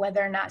about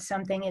whether or not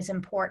something is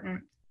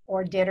important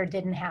or did or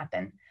didn't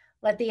happen.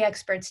 Let the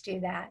experts do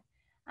that.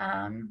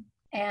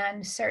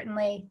 And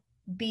certainly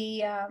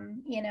be,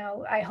 you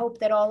know, I hope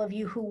that all of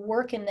you who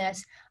work in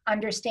this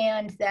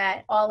understand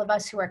that all of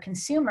us who are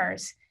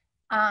consumers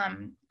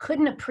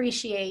couldn't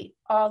appreciate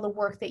all the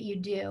work that you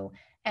do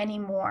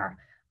anymore.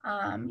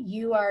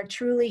 You are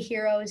truly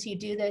heroes. You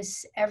do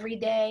this every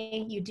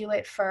day. You do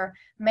it for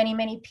many,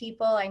 many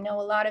people. I know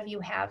a lot of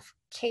you have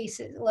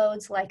cases,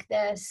 loads like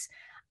this.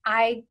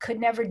 I could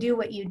never do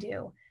what you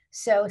do.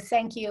 So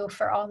thank you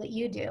for all that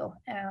you do.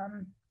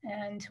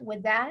 And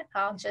with that,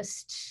 I'll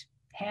just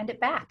hand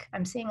it back.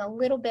 I'm seeing a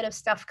little bit of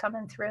stuff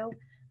coming through.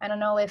 I don't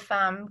know if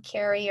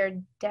Carrie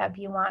or Deb,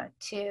 you want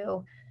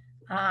to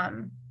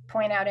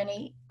point out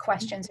any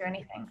questions or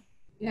anything.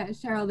 Yeah,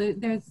 Cheryl,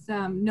 there's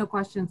no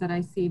questions that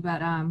I see,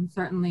 but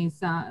certainly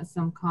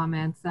some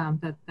comments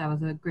that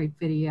was a great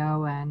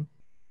video and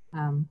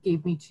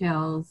gave me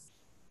chills.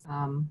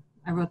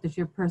 I wrote that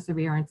your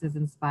perseverance is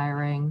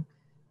inspiring.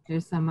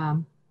 There's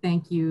some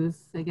thank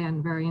yous,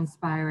 again, very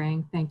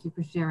inspiring. Thank you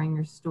for sharing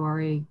your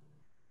story.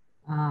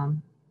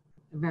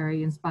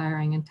 Very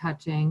inspiring and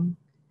touching.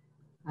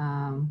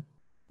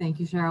 Thank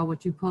you, Cheryl.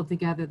 What you pulled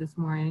together this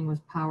morning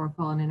was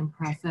powerful and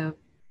impressive.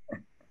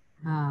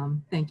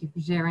 Thank you for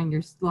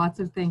sharing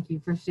thank you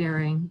for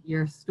sharing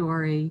your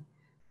story.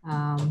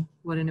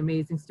 What an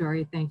amazing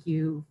story. Thank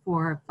you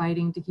for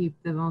fighting to keep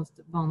the most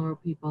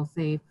vulnerable people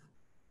safe.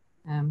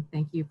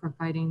 Thank you for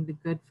fighting the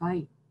good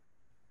fight.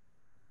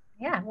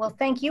 Yeah, well,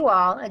 thank you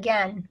all.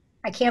 Again,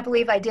 I can't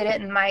believe I did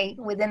it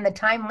within the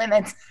time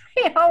limits.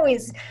 I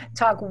always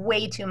talk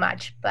way too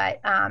much,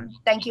 but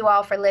thank you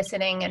all for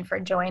listening and for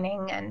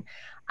joining. And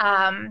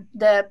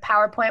the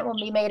PowerPoint will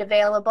be made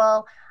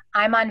available.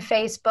 I'm on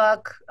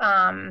Facebook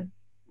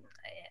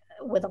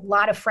with a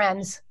lot of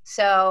friends,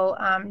 so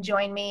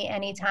join me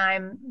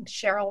anytime.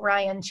 Cheryl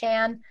Ryan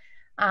Chan.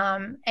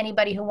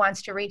 Anybody who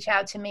wants to reach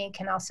out to me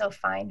can also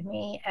find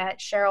me at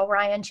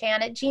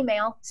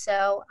CherylRyanChan@gmail.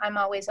 So I'm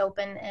always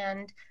open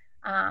and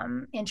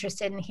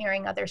interested in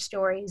hearing other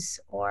stories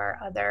or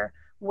other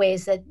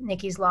ways that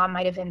Nicky's Law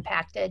might have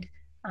impacted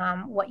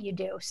what you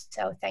do.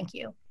 So thank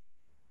you.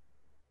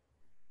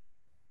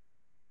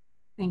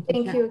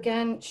 Thank you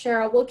again,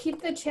 Cheryl. We'll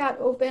keep the chat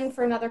open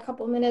for another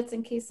couple minutes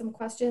in case some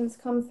questions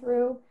come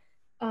through.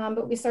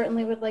 But we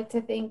certainly would like to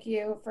thank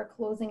you for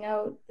closing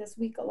out this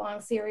week-long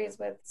series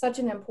with such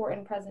an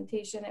important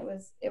presentation.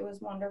 It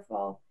was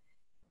wonderful.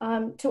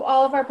 To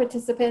all of our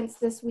participants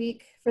this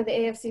week for the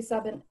AFC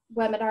Summit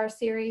webinar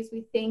series,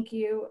 we thank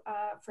you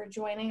for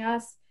joining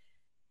us.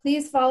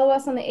 Please follow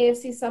us on the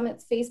AFC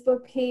Summit's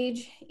Facebook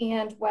page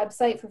and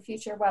website for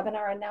future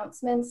webinar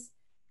announcements.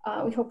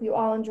 We hope you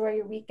all enjoy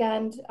your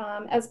weekend.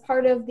 As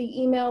part of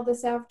the email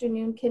this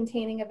afternoon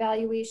containing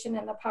evaluation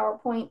and the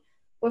PowerPoint,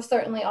 we'll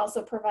certainly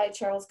also provide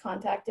Cheryl's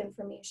contact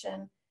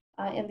information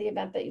in the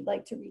event that you'd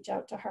like to reach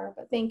out to her.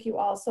 But thank you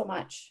all so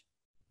much.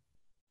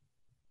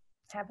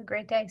 Have a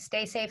great day.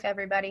 Stay safe,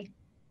 everybody.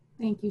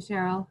 Thank you,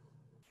 Cheryl.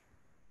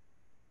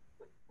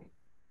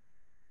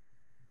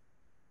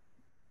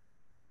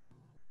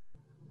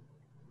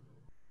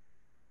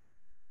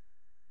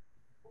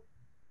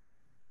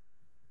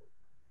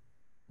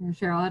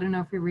 Cheryl, I don't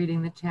know if you're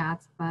reading the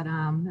chats, but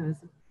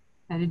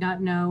I did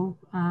not know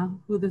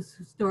who the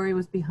story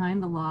was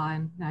behind the law,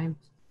 and I'm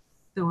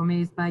so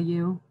amazed by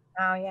you.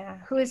 Oh yeah.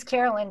 Who is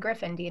Carolyn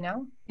Griffin? Do you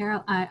know?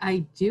 Carol,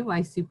 I do.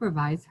 I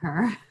supervise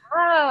her.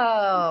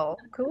 Oh,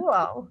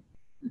 cool.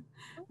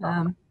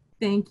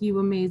 Thank you.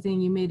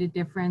 Amazing. You made a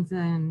difference,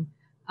 and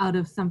out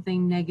of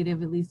something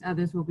negative, at least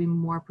others will be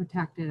more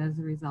protected as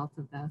a result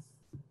of this.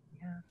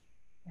 Yeah.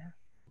 Yeah.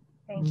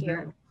 Thank you.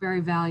 Very, very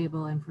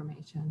valuable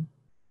information.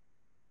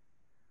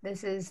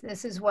 This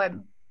is what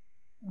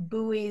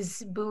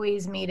buoys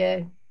me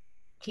to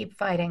keep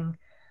fighting,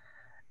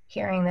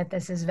 hearing that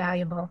this is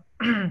valuable.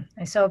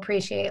 I so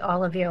appreciate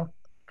all of you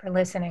for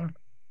listening.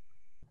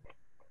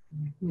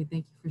 We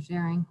thank you for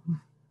sharing.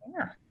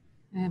 Yeah.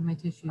 I have my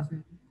tissues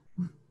ready.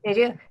 Did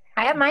you?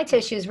 I have my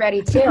tissues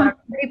ready too. I'm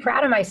pretty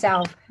proud of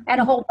myself. I had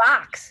a whole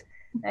box.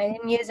 I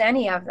didn't use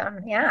any of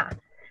them. Yeah.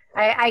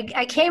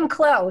 I came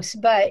close,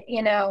 but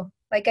you know,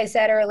 like I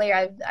said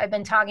earlier, I've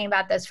been talking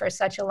about this for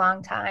such a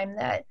long time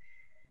that,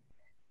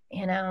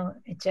 you know,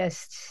 it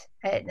just,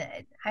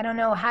 I don't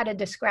know how to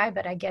describe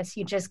it. I guess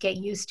you just get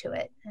used to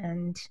it,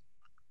 and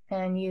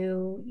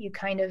you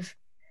kind of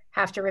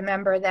have to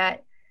remember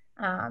that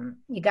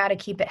you got to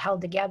keep it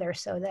held together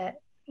so that,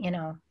 you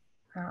know,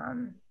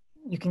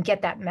 you can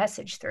get that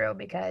message through,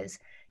 because,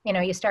 you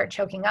know, you start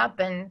choking up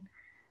and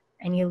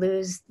you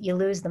lose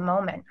the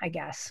moment, I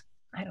guess.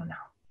 I don't know.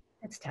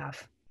 It's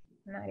tough.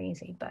 Not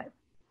easy, but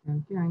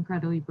You're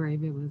incredibly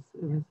brave. It was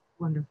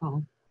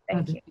wonderful.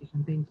 Thank you.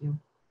 Thank you.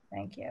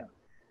 Thank you.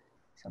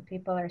 So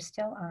people are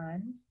still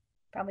on,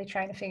 probably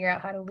trying to figure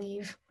out how to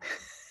leave.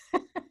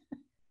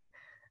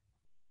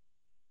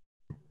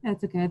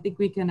 That's okay. I think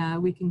we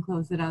can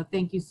close it out.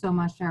 Thank you so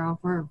much, Cheryl,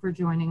 for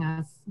joining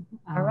us.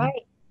 All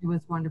right. It was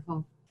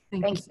wonderful.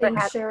 Thank you. Thanks,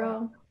 Thanks,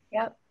 Cheryl.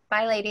 Yep.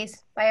 Bye,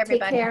 ladies. Bye,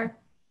 everybody. Take care.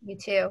 You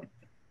too.